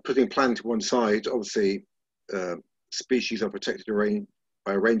putting planning to one side, obviously species are protected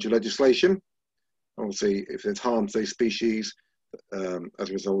by a range of legislation. Obviously, if there's harm to those species as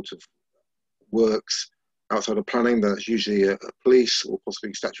a result of works outside of planning, that's usually a police or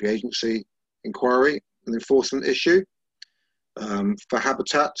possibly statutory agency inquiry and enforcement issue. For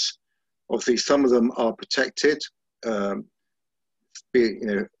habitats, obviously some of them are protected, be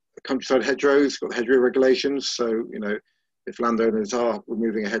it, countryside hedgerows, got the hedgerow regulations. So, if landowners are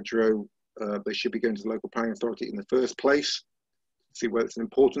removing a hedgerow, they should be going to the local planning authority in the first place, see whether it's an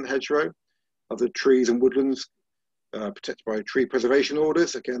important hedgerow. Other trees and woodlands protected by tree preservation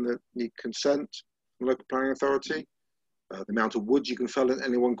orders, again, they need consent from the local planning authority. The amount of wood you can fell in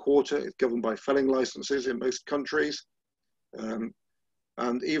any one quarter is governed by felling licenses in most countries.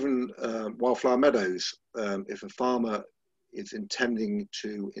 And even wildflower meadows, if a farmer is intending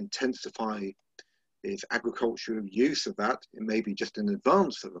to intensify its agricultural use of that, it may be just in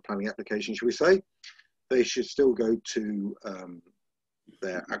advance of the planning application, should we say, they should still go to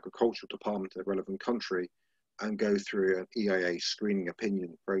their agricultural department of the relevant country and go through an EIA screening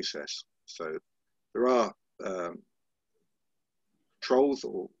opinion process. So there are controls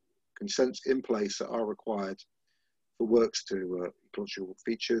or consents in place that are required for works to ecological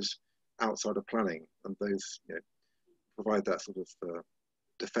features outside of planning, and those provide that sort of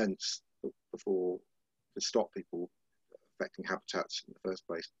defence before to stop people affecting habitats in the first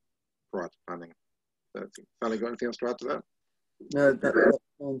place prior to planning. Sally, got anything else to add to that? No, that's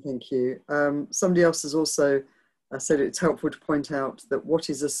fine, thank you. Somebody else has also said it's helpful to point out that what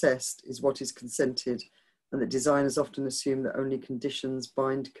is assessed is what is consented, and that designers often assume that only conditions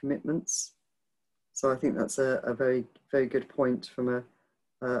bind commitments. So I think that's a very, very good point from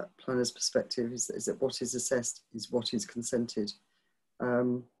a planner's perspective, is that what is assessed is what is consented.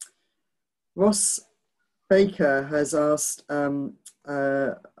 Ross Baker has asked in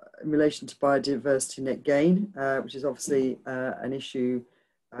relation to biodiversity net gain, which is obviously an issue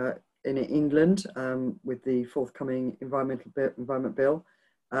in England with the forthcoming environment bill,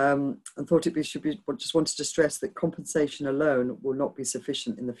 and thought just wanted to stress that compensation alone will not be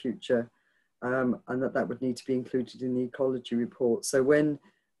sufficient in the future, and that would need to be included in the ecology report. So when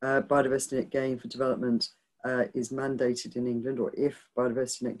biodiversity net gain for development is mandated in England, or if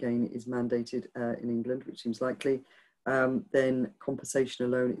biodiversity net gain is mandated in England, which seems likely, then compensation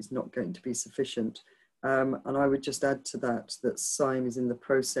alone is not going to be sufficient. And I would just add to that CIEEM is in the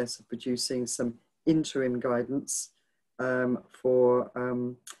process of producing some interim guidance for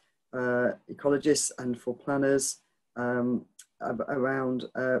ecologists and for planners around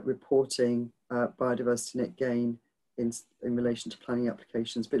reporting biodiversity net gain in relation to planning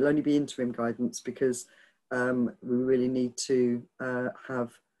applications, but it'll only be interim guidance because we really need to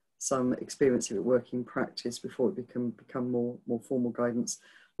have some experience of it working in practice before it become more formal guidance.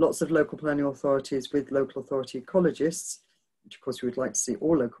 Lots of local planning authorities with local authority ecologists, which of course we would like to see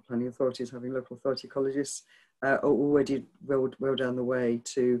all local planning authorities having local authority ecologists, are already well down the way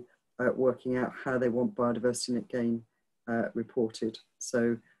to working out how they want biodiversity net gain reported.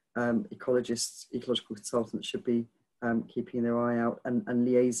 So ecologists, ecological consultants should be keeping their eye out and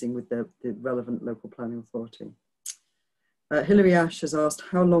liaising with the relevant local planning authority. Hilary Ash has asked,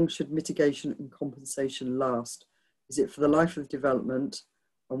 how long should mitigation and compensation last? Is it for the life of the development?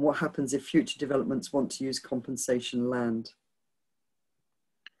 And what happens if future developments want to use compensation land?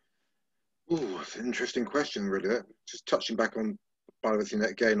 Oh, that's an interesting question, really. Just touching back on biodiversity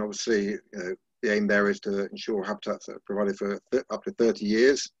net gain, obviously, the aim there is to ensure habitats that are provided for up to 30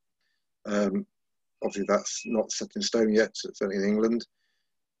 years. Obviously, that's not set in stone yet, certainly in England.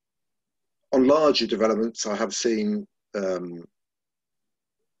 On larger developments, I have seen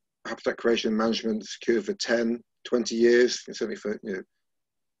habitat creation and management secured for 10, 20 years, certainly for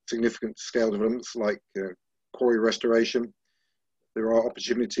significant scale developments like quarry restoration. There are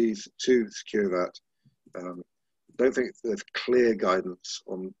opportunities to secure that. I don't think there's clear guidance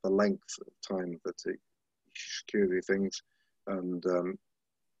on the length of time that you secure these things. And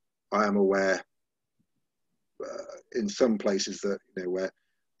I am aware in some places that, where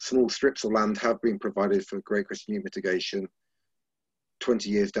small strips of land have been provided for great crested newt mitigation, 20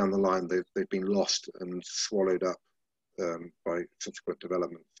 years down the line, they've been lost and swallowed up by subsequent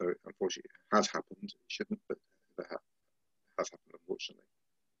development. So unfortunately, it has happened. It shouldn't, but it has happened, unfortunately.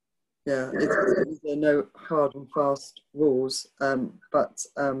 Yeah, there are no hard and fast rules,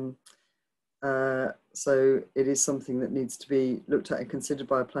 so it is something that needs to be looked at and considered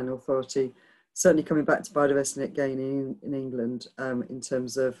by a planning authority. Certainly coming back to biodiversity net gain in England, in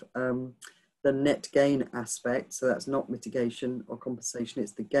terms of the net gain aspect, so that's not mitigation or compensation,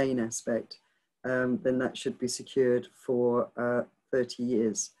 it's the gain aspect, then that should be secured for 30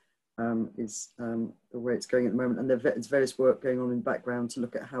 years, is the way it's going at the moment. And there's various work going on in the background to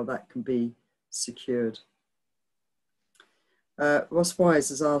look at how that can be secured. Ross Wise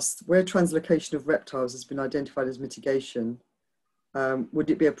has asked, where translocation of reptiles has been identified as mitigation, would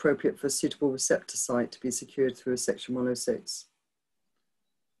it be appropriate for a suitable receptor site to be secured through a Section 106?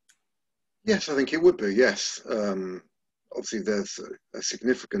 Yes, I think it would be, yes. Obviously, there's a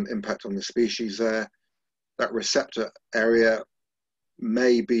significant impact on the species there. That receptor area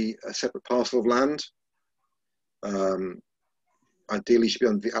may be a separate parcel of land. Ideally, should be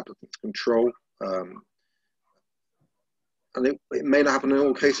under the applicant's control. And it may not happen in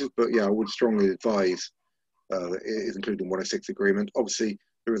all cases, but yeah, I would strongly advise it is included in 106 agreement. Obviously,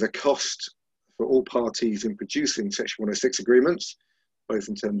 there is a cost for all parties in producing Section 106 agreements, both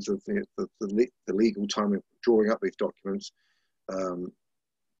in terms of the legal time of drawing up these documents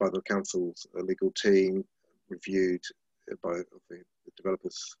by the council's legal team, reviewed by the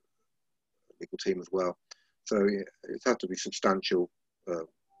developers' legal team as well. So it has to be substantial,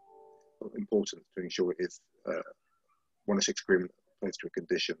 important to ensure it is 106 agreement placed to a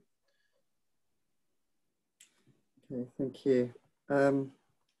condition. Okay, thank you.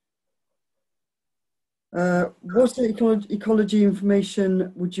 What ecology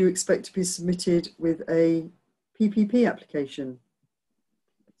information would you expect to be submitted with a PPP application?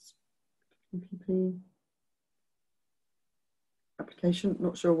 PPP application,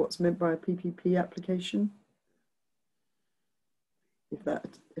 not sure what's meant by a PPP application. If that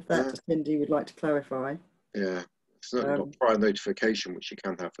attendee would like to clarify. Yeah, it's not prior notification, which you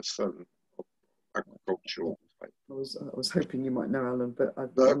can have for some agricultural type. I was hoping you might know, Alan, but I'm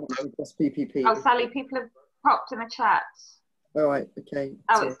not just PPP. Oh, Sally, people have popped in the chat. All right, okay.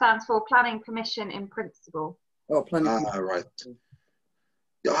 Oh, it stands for Planning Permission in Principle. Oh, planning. Right.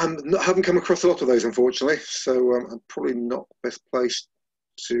 Yeah, I haven't come across a lot of those, unfortunately, so I'm probably not best placed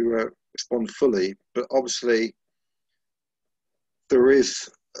to respond fully. But obviously, there is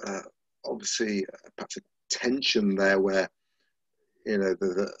obviously perhaps a tension there where,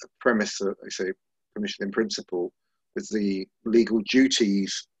 the premise that I say permission in principle with the legal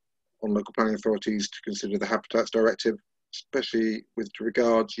duties on local planning authorities to consider the Habitats Directive, especially with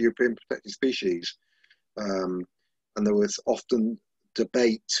regard to European protected species. And there was often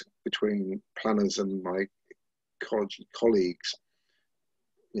debate between planners and my ecology colleagues,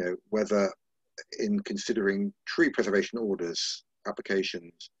 whether in considering tree preservation orders,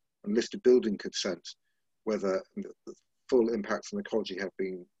 applications, and listed building consents, whether the full impacts on ecology have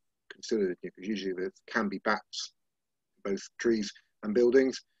been considered, because usually there can be bats, both trees and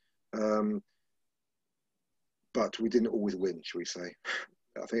buildings. But we didn't always win, shall we say.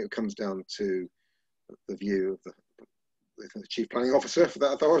 I think it comes down to the view of the Chief Planning Officer for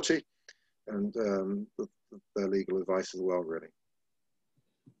that authority, and their legal advice as well, really.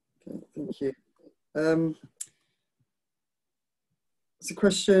 Okay, thank you. There's a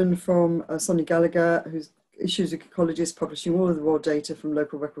question from Sonia Gallagher, who's issues with ecologists publishing all of the raw data from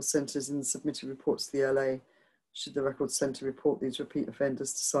local record centres in the submitted reports to the LA. Should the record centre report these repeat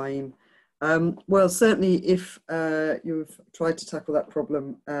offenders to CIEEM? Well, certainly if you've tried to tackle that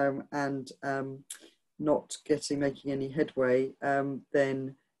problem and not making any headway,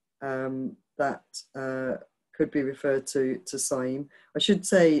 then that could be referred to CIEEM. I should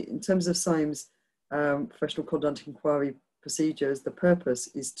say, in terms of CIEEM's professional conduct inquiry procedures, the purpose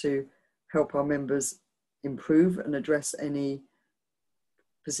is to help our members improve and address any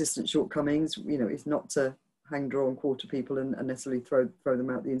persistent shortcomings. You know, it's not to hang, draw and quarter people and necessarily throw them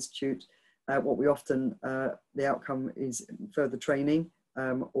out the institute. What we often, the outcome is further training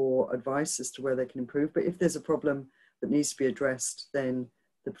or advice as to where they can improve. But if there's a problem that needs to be addressed, then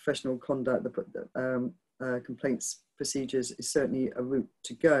the professional conduct, the complaints procedures is certainly a route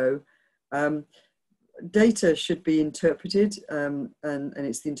to go. Data should be interpreted, and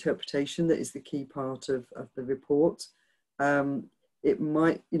it's the interpretation that is the key part of the report. It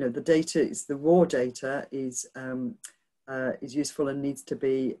might, you know, the data is the raw data is useful and needs to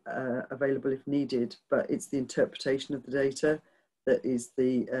be available if needed, but it's the interpretation of the data that is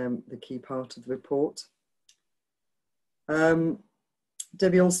the key part of the report.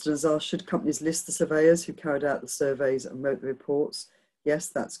 Debbie Alston has asked, should companies list the surveyors who carried out the surveys and wrote the reports? Yes,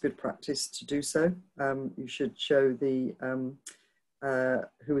 that's good practice to do so. You should show the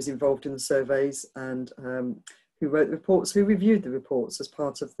who was involved in the surveys and who wrote the reports, who reviewed the reports as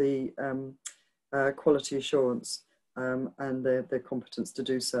part of the quality assurance and their competence to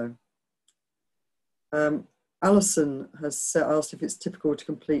do so. Alison has asked if it's typical to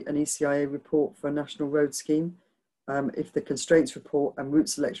complete an ECIA report for a national road scheme if the constraints report and route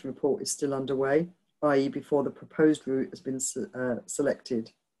selection report is still underway, i.e. before the proposed route has been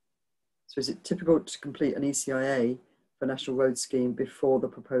selected. So is it typical to complete an ECIA for a national road scheme before the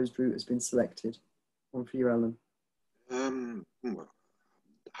proposed route has been selected? One for you, Alan.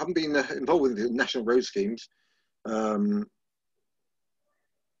 Haven't been involved with the national road schemes. I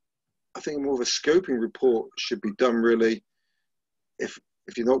think more of a scoping report should be done really if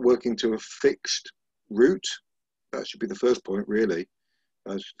you're not working to a fixed route. That should be the first point really,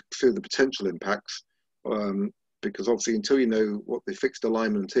 through the potential impacts, because obviously until you know what the fixed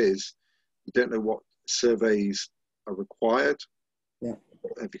alignment is, you don't know what surveys are required. Yeah.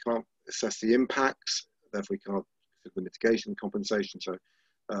 If you can't assess the impacts, therefore you can't do the mitigation compensation. So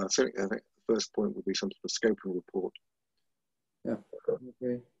certainly I think the first point would be some sort of scoping report. Yeah, I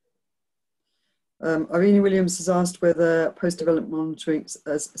agree. Irene Williams has asked whether post-development monitoring,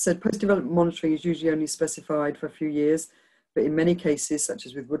 as said, post-development monitoring is usually only specified for a few years, but in many cases, such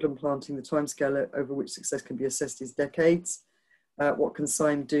as with woodland planting, the timescale over which success can be assessed is decades. What can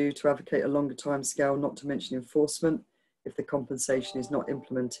CIEEM do to advocate a longer timescale, not to mention enforcement, if the compensation is not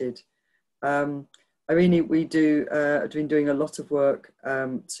implemented? Irene, we have been doing a lot of work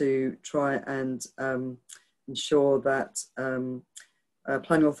to try and ensure that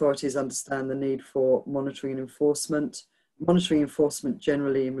planning authorities understand the need for monitoring and enforcement. Monitoring enforcement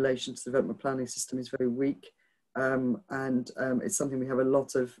generally in relation to the development planning system is very weak, and it's something we have a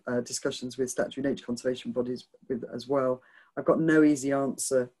lot of discussions with statutory nature conservation bodies with as well. I've got no easy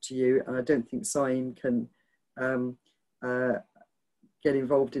answer to you, and I don't think CIEEM can get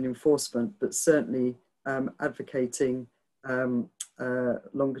involved in enforcement, but certainly advocating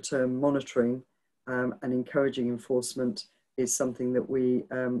longer term monitoring and encouraging enforcement is something that we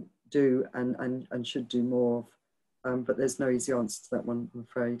do and should do more of, but there's no easy answer to that one, I'm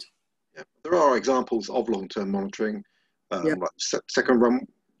afraid. Yeah, there are examples of long-term monitoring. Yeah. Like second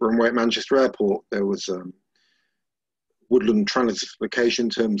runway at Manchester Airport, there was woodland translocation in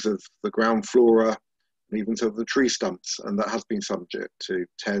terms of the ground flora and even some of the tree stumps, and that has been subject to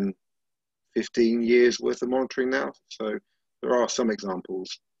 10, 15 years worth of monitoring now. So there are some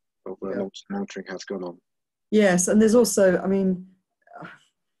examples of where long-term monitoring has gone on. Yes, and there's also, I mean,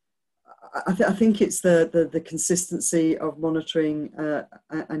 I think it's the consistency of monitoring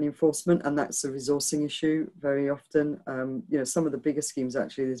and enforcement, and that's a resourcing issue very often. You know, some of the bigger schemes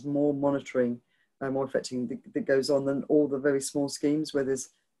actually, there's more monitoring, more affecting that goes on than all the very small schemes where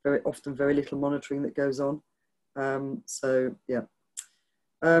there's very often very little monitoring that goes on. So yeah,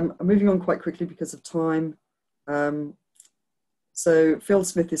 I'm moving on quite quickly because of time. So Phil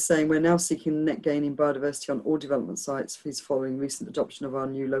Smith is saying, we're now seeking net gain in biodiversity on all development sites. He's following recent adoption of our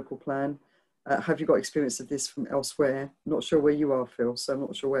new local plan. Have you got experience of this from elsewhere? I'm not sure where you are, Phil, so I'm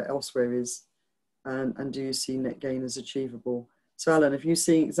not sure where elsewhere is. and do you see net gain as achievable? So Alan, have you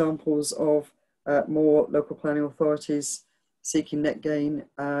seen examples of more local planning authorities seeking net gain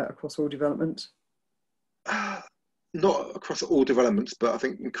across all development? Not across all developments, but I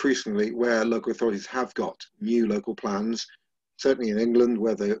think increasingly where local authorities have got new local plans, certainly in England,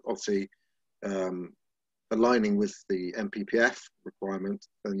 where they're obviously aligning with the MPPF requirement,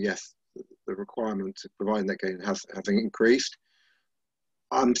 then yes, the requirement to provide net gain has increased.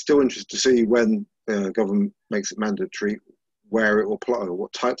 I'm still interested to see when government makes it mandatory where it will apply, or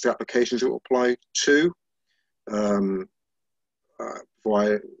what types of applications it will apply to. Before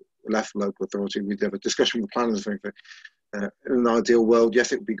I left local authority, we'd have a discussion with planners. In an ideal world,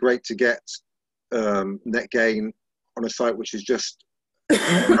 yes, it would be great to get net gain on a site which is just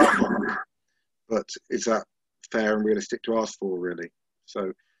but is that fair and realistic to ask for, really?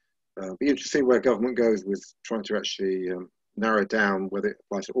 So be interesting where government goes with trying to actually narrow down whether it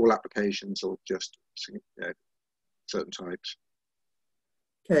applies to all applications or just certain types.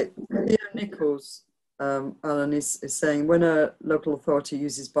 Okay, Leo Nichols, Alan, is saying, when a local authority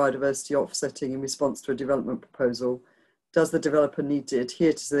uses biodiversity offsetting in response to a development proposal, does the developer need to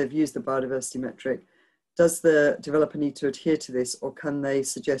adhere to, so they've used the biodiversity metric, does the developer need to adhere to this, or can they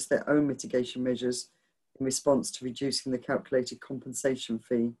suggest their own mitigation measures in response to reducing the calculated compensation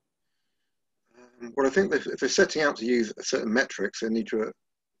fee? Well, I think if they're setting out to use certain metrics, they need to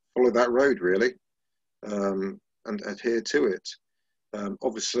follow that road, really, and adhere to it.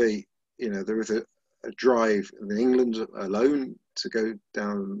 Obviously, there is a drive in England alone to go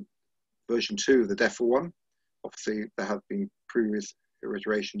down version 2 of the DEFRA one. Obviously, there have been previous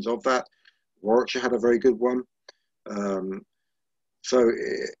iterations of that. Warwickshire had a very good one. So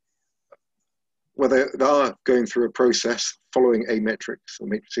whether they are going through a process following a metrics or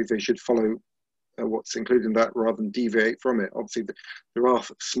matrices, they should follow what's included in that rather than deviate from it. Obviously, there are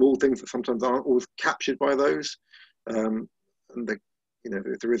small things that sometimes aren't always captured by those, and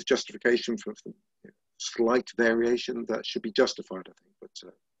if there is justification for slight variation, that should be justified, I think.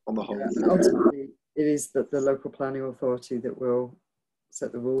 But on the whole, ultimately, it is that the local planning authority that will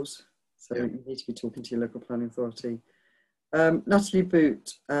set the rules. So you need to be talking to your local planning authority. Natalie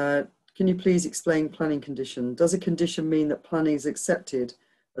Boot, can you please explain planning condition? Does a condition mean that planning is accepted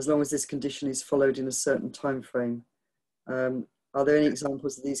as long as this condition is followed in a certain time frame? Are there any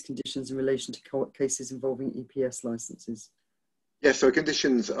examples of these conditions in relation to cases involving EPS licenses? Yeah, so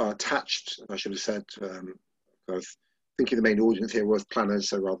conditions are attached, I should have said, I was thinking the main audience here was planners,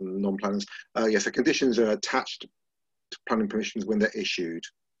 so rather than non-planners. Yes, so conditions are attached to planning permissions when they're issued.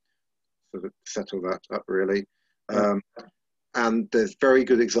 So to settle that up, really. And there's very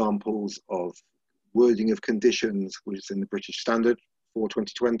good examples of wording of conditions, which is in the British Standard for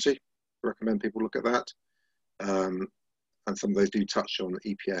 2020. I recommend people look at that. And some of those do touch on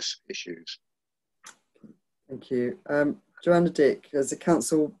EPS issues. Thank you. Joanna Dick, as a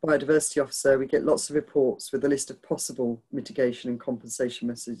council biodiversity officer, we get lots of reports with a list of possible mitigation and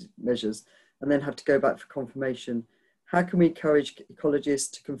compensation measures, and then have to go back for confirmation. How can we encourage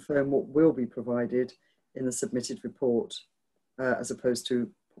ecologists to confirm what will be provided in the submitted report, as opposed to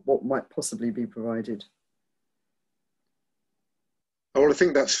what might possibly be provided? Well, I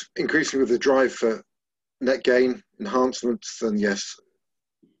think that's increasingly with the drive for net gain enhancements, and yes,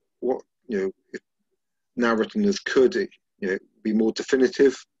 what if now written as could it be more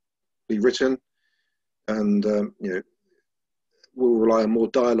definitively written, and we'll rely on more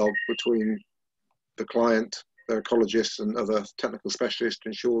dialogue between the client, their ecologists, and other technical specialists to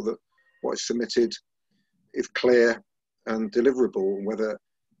ensure that what is submitted is clear and deliverable. Whether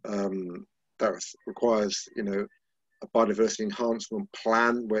that requires a biodiversity enhancement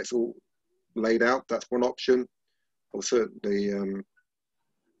plan where it's all laid out, that's one option. Or certainly,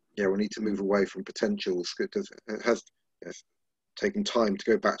 we need to move away from potentials. It has taken time to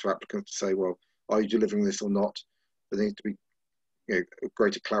go back to applicants to say, well, are you delivering this or not? There needs to be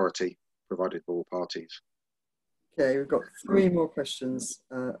greater clarity provided for all parties. Okay, we've got 3 more questions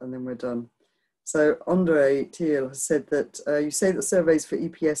and then we're done. So Andre Thiel has said that you say that surveys for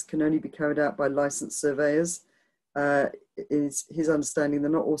EPS can only be carried out by licensed surveyors. Is his understanding that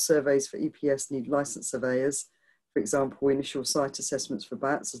not all surveys for EPS need licensed surveyors? For example, initial site assessments for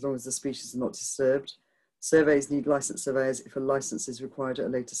bats, as long as the species are not disturbed. Surveys need licensed surveyors if a license is required at a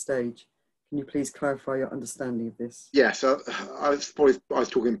later stage. Can you please clarify your understanding of this? Yes, I was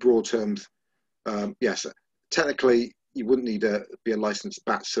talking in broad terms. Yes, technically you wouldn't need to be a licensed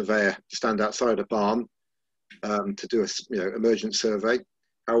bat surveyor to stand outside a barn to do a emergent survey.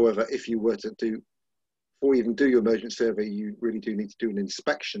 However, if you were to before you even do your emergent survey, you really do need to do an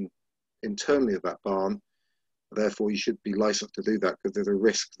inspection internally of that barn. Therefore, you should be licensed to do that, because there's a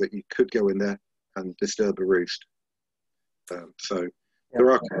risk that you could go in there and disturb a roost. So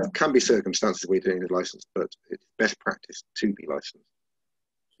there can be circumstances where you're doing a license, but it's best practice to be licensed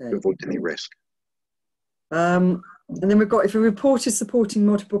to avoid any risk. And then we've got, if a report is supporting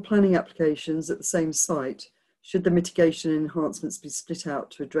multiple planning applications at the same site, should the mitigation and enhancements be split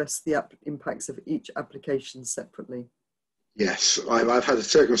out to address the impacts of each application separately? Yes, I've had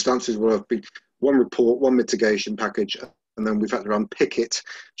circumstances where I've been one report, one mitigation package, and then we've had to unpick it,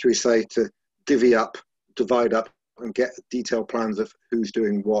 shall we say, to divvy up, divide up, and get detailed plans of who's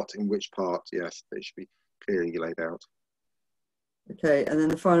doing what in which part. Yes, they should be clearly laid out. Okay, and then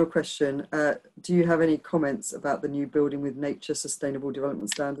the final question, do you have any comments about the new Building with Nature Sustainable Development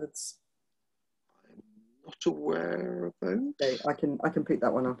Standards? I'm not aware of those. Okay, I can pick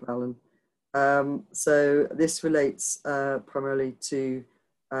that one up, Alan. So this relates primarily to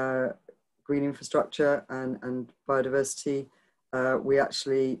green infrastructure and biodiversity. We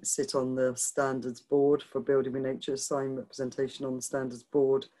actually sit on the standards board for Building with Nature, sign representation on the standards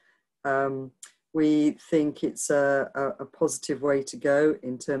board. We think it's a positive way to go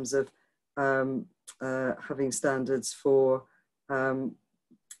in terms of having standards for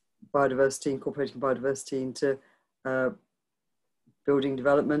biodiversity, incorporating biodiversity into building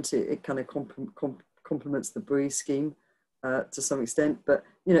development. It kind of complements the BRE scheme to some extent, but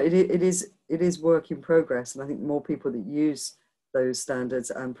you know, it is work in progress, and I think the more people that use those standards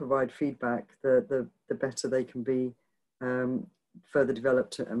and provide feedback, the better they can be further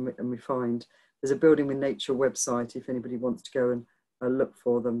developed and refined. There's a Building with Nature website if anybody wants to go and look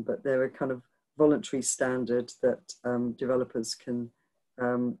for them, but they're a kind of voluntary standard that developers can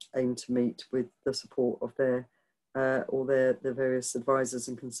aim to meet with the support of their various advisors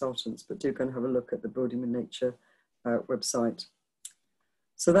and consultants. But do go and have a look at the Building with Nature website.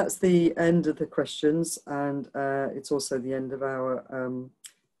 So that's the end of the questions, and it's also the end of our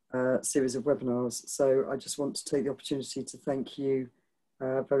series of webinars. So I just want to take the opportunity to thank you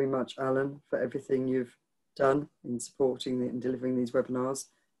very much, Alan, for everything you've done in supporting and delivering these webinars,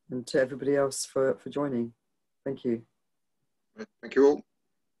 and to everybody else for joining. Thank you. Thank you all.